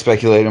don't like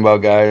speculating about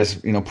guys,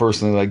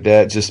 personally like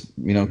that,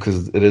 just,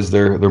 because it is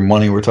their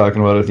money we're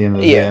talking about at the end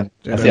of the day.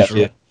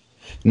 Yeah.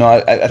 No,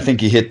 I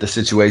think he hit the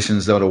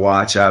situations, though, to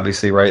watch,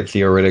 obviously, right?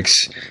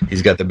 Theoretics,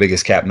 he's got the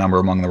biggest cap number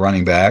among the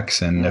running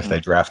backs, and if they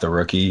draft a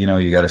rookie,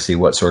 you got to see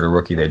what sort of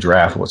rookie they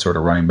draft, what sort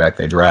of running back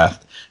they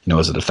draft.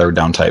 Is it a third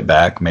down type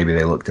back? Maybe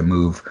they look to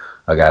move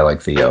a guy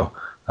like Theo.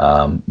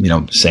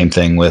 Same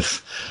thing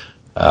with,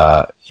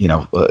 look,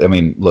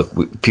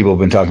 people have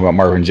been talking about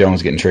Marvin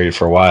Jones getting traded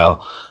for a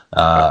while,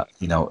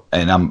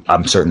 and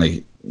I'm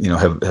certainly,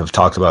 have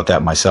talked about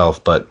that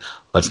myself, but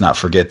let's not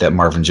forget that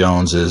Marvin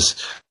Jones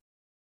is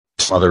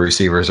other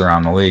receivers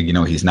around the league.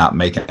 He's not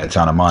making a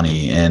ton of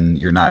money,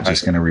 and you're not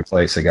just going to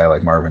replace a guy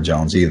like Marvin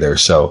Jones either.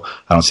 So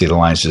I don't see the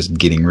Lions just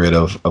getting rid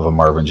of a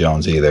Marvin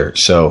Jones either.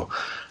 So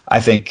I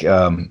think,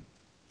 I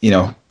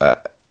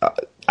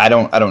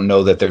don't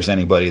know that there's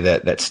anybody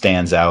that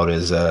stands out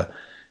as a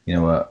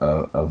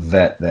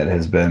vet that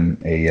has been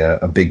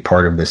a big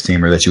part of this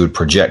team, or that you would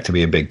project to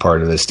be a big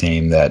part of this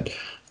team that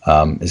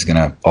is going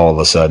to all of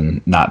a sudden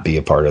not be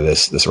a part of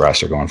this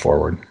roster going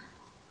forward.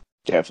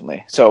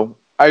 Definitely. So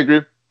I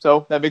agree.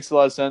 So that makes a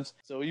lot of sense.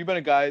 So you've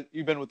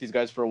been with these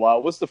guys for a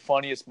while. What's the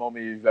funniest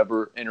moment you've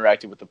ever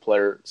interacted with a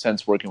player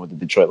since working with the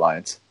Detroit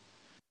Lions?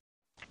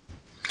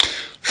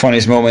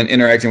 Funniest moment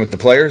interacting with the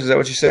players? Is that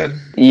what you said?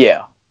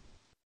 Yeah.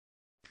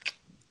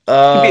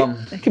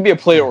 It could be a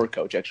player or a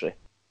coach, actually.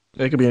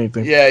 It could be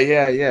anything.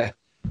 Yeah.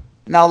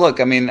 Now, look,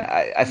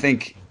 I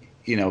think,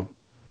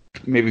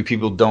 maybe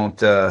people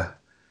don't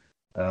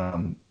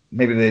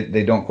maybe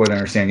they don't quite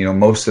understand.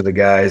 Most of the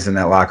guys in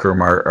that locker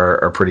room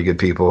are pretty good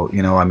people.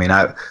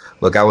 I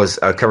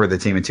covered the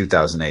team in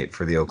 2008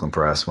 for the Oakland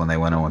Press when they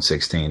went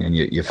 0-16, and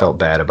you felt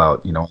bad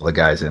about all the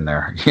guys in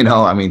there.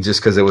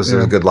 Just because it was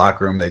a good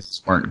locker room, they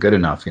just weren't good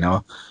enough.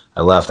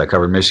 I left. I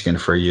covered Michigan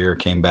for a year,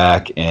 came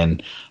back,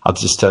 and I'll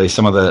just tell you,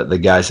 some of the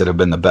guys that have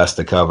been the best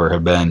to cover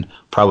have been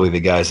probably the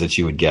guys that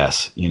you would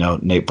guess.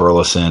 Nate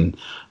Burleson.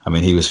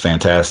 He was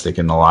fantastic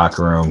in the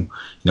locker room.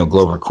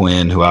 Glover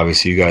Quinn, who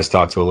obviously you guys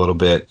talked to a little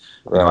bit.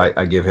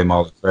 I give him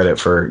all the credit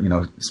for,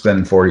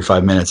 spending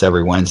 45 minutes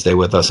every Wednesday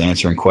with us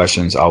answering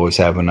questions, always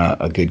having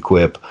a good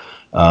quip.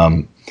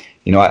 I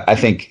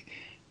think,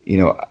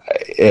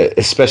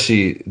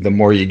 especially the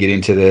more you get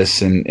into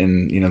this and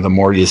the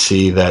more you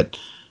see that,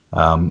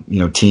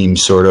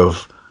 teams sort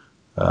of,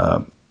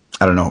 I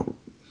don't know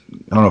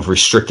if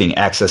restricting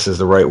access is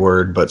the right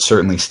word, but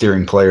certainly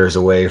steering players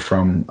away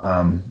from,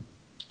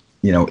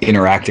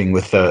 interacting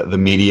with the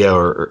media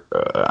or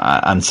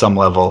on some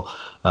level.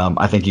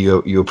 I think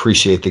you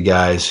appreciate the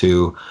guys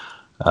who,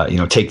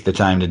 take the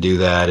time to do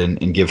that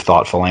and give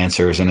thoughtful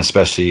answers, and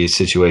especially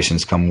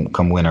situations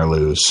come win or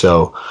lose.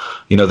 So,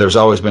 there's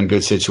always been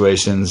good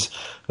situations.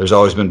 There's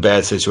always been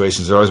bad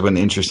situations. There's always been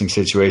interesting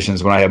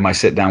situations. When I had my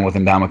sit down with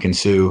Ndamukong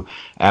Suh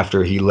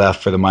after he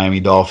left for the Miami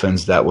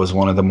Dolphins, that was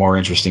one of the more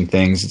interesting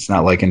things. It's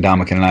not like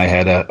Ndamukong and I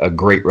had a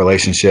great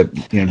relationship,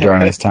 during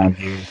this time.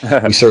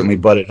 We certainly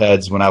butted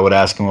heads when I would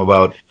ask him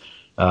about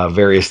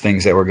various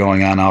things that were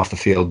going on off the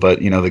field. But,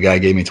 the guy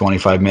gave me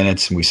 25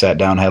 minutes and we sat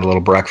down, had a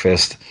little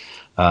breakfast.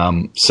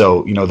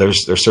 So,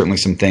 there's certainly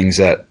some things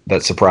that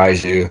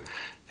surprise you.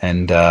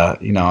 And,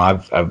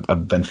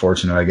 I've been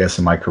fortunate, I guess,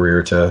 in my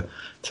career to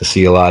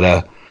see a lot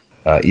of,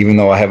 even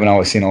though I haven't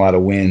always seen a lot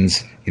of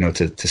wins,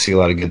 to see a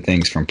lot of good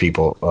things from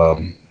people,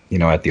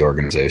 at the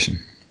organization.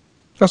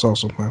 That's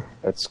awesome, man.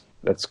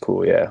 That's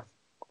cool. Yeah.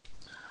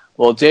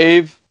 Well,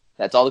 Dave,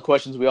 that's all the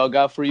questions we all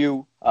got for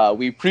you.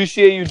 We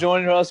appreciate you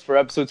joining us for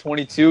episode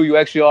 22. You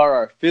actually are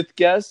our fifth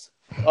guest,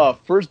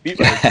 first beat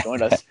writer to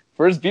join us.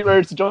 First beat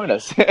writer to join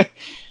us.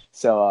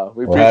 So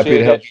we appreciate it. We're happy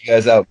to help you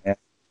guys out, man.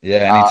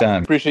 Yeah,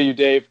 anytime. Appreciate you,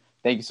 Dave.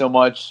 Thank you so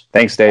much.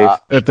 Thanks, Dave.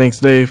 Thanks,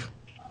 Dave.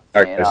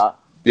 All right, guys.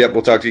 Yep,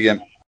 we'll talk to you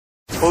again.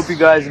 Hope you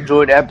guys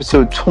enjoyed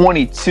episode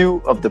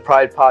 22 of the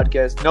Pride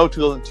Podcast. No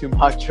 2002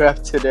 mock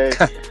draft today.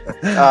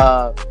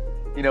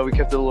 We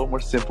kept it a little more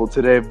simple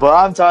today. But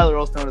I'm Tyler,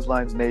 also known as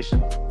Lions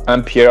Nation.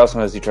 I'm Pierre, also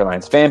known as Detroit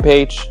Lions fan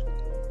page.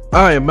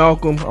 I am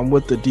Malcolm. I'm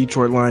with the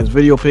Detroit Lions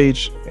video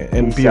page.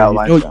 And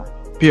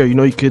Pierre,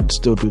 you could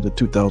still do the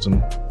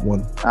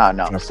 2001. Oh,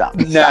 no, stop.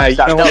 I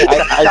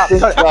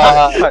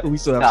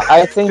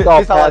think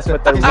I'll pass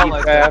with the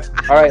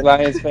redraft. All right,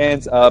 Lions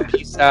fans,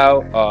 peace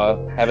out.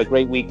 Have a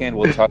great weekend.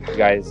 We'll talk to you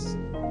guys.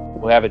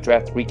 We'll have a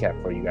draft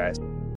recap for you guys.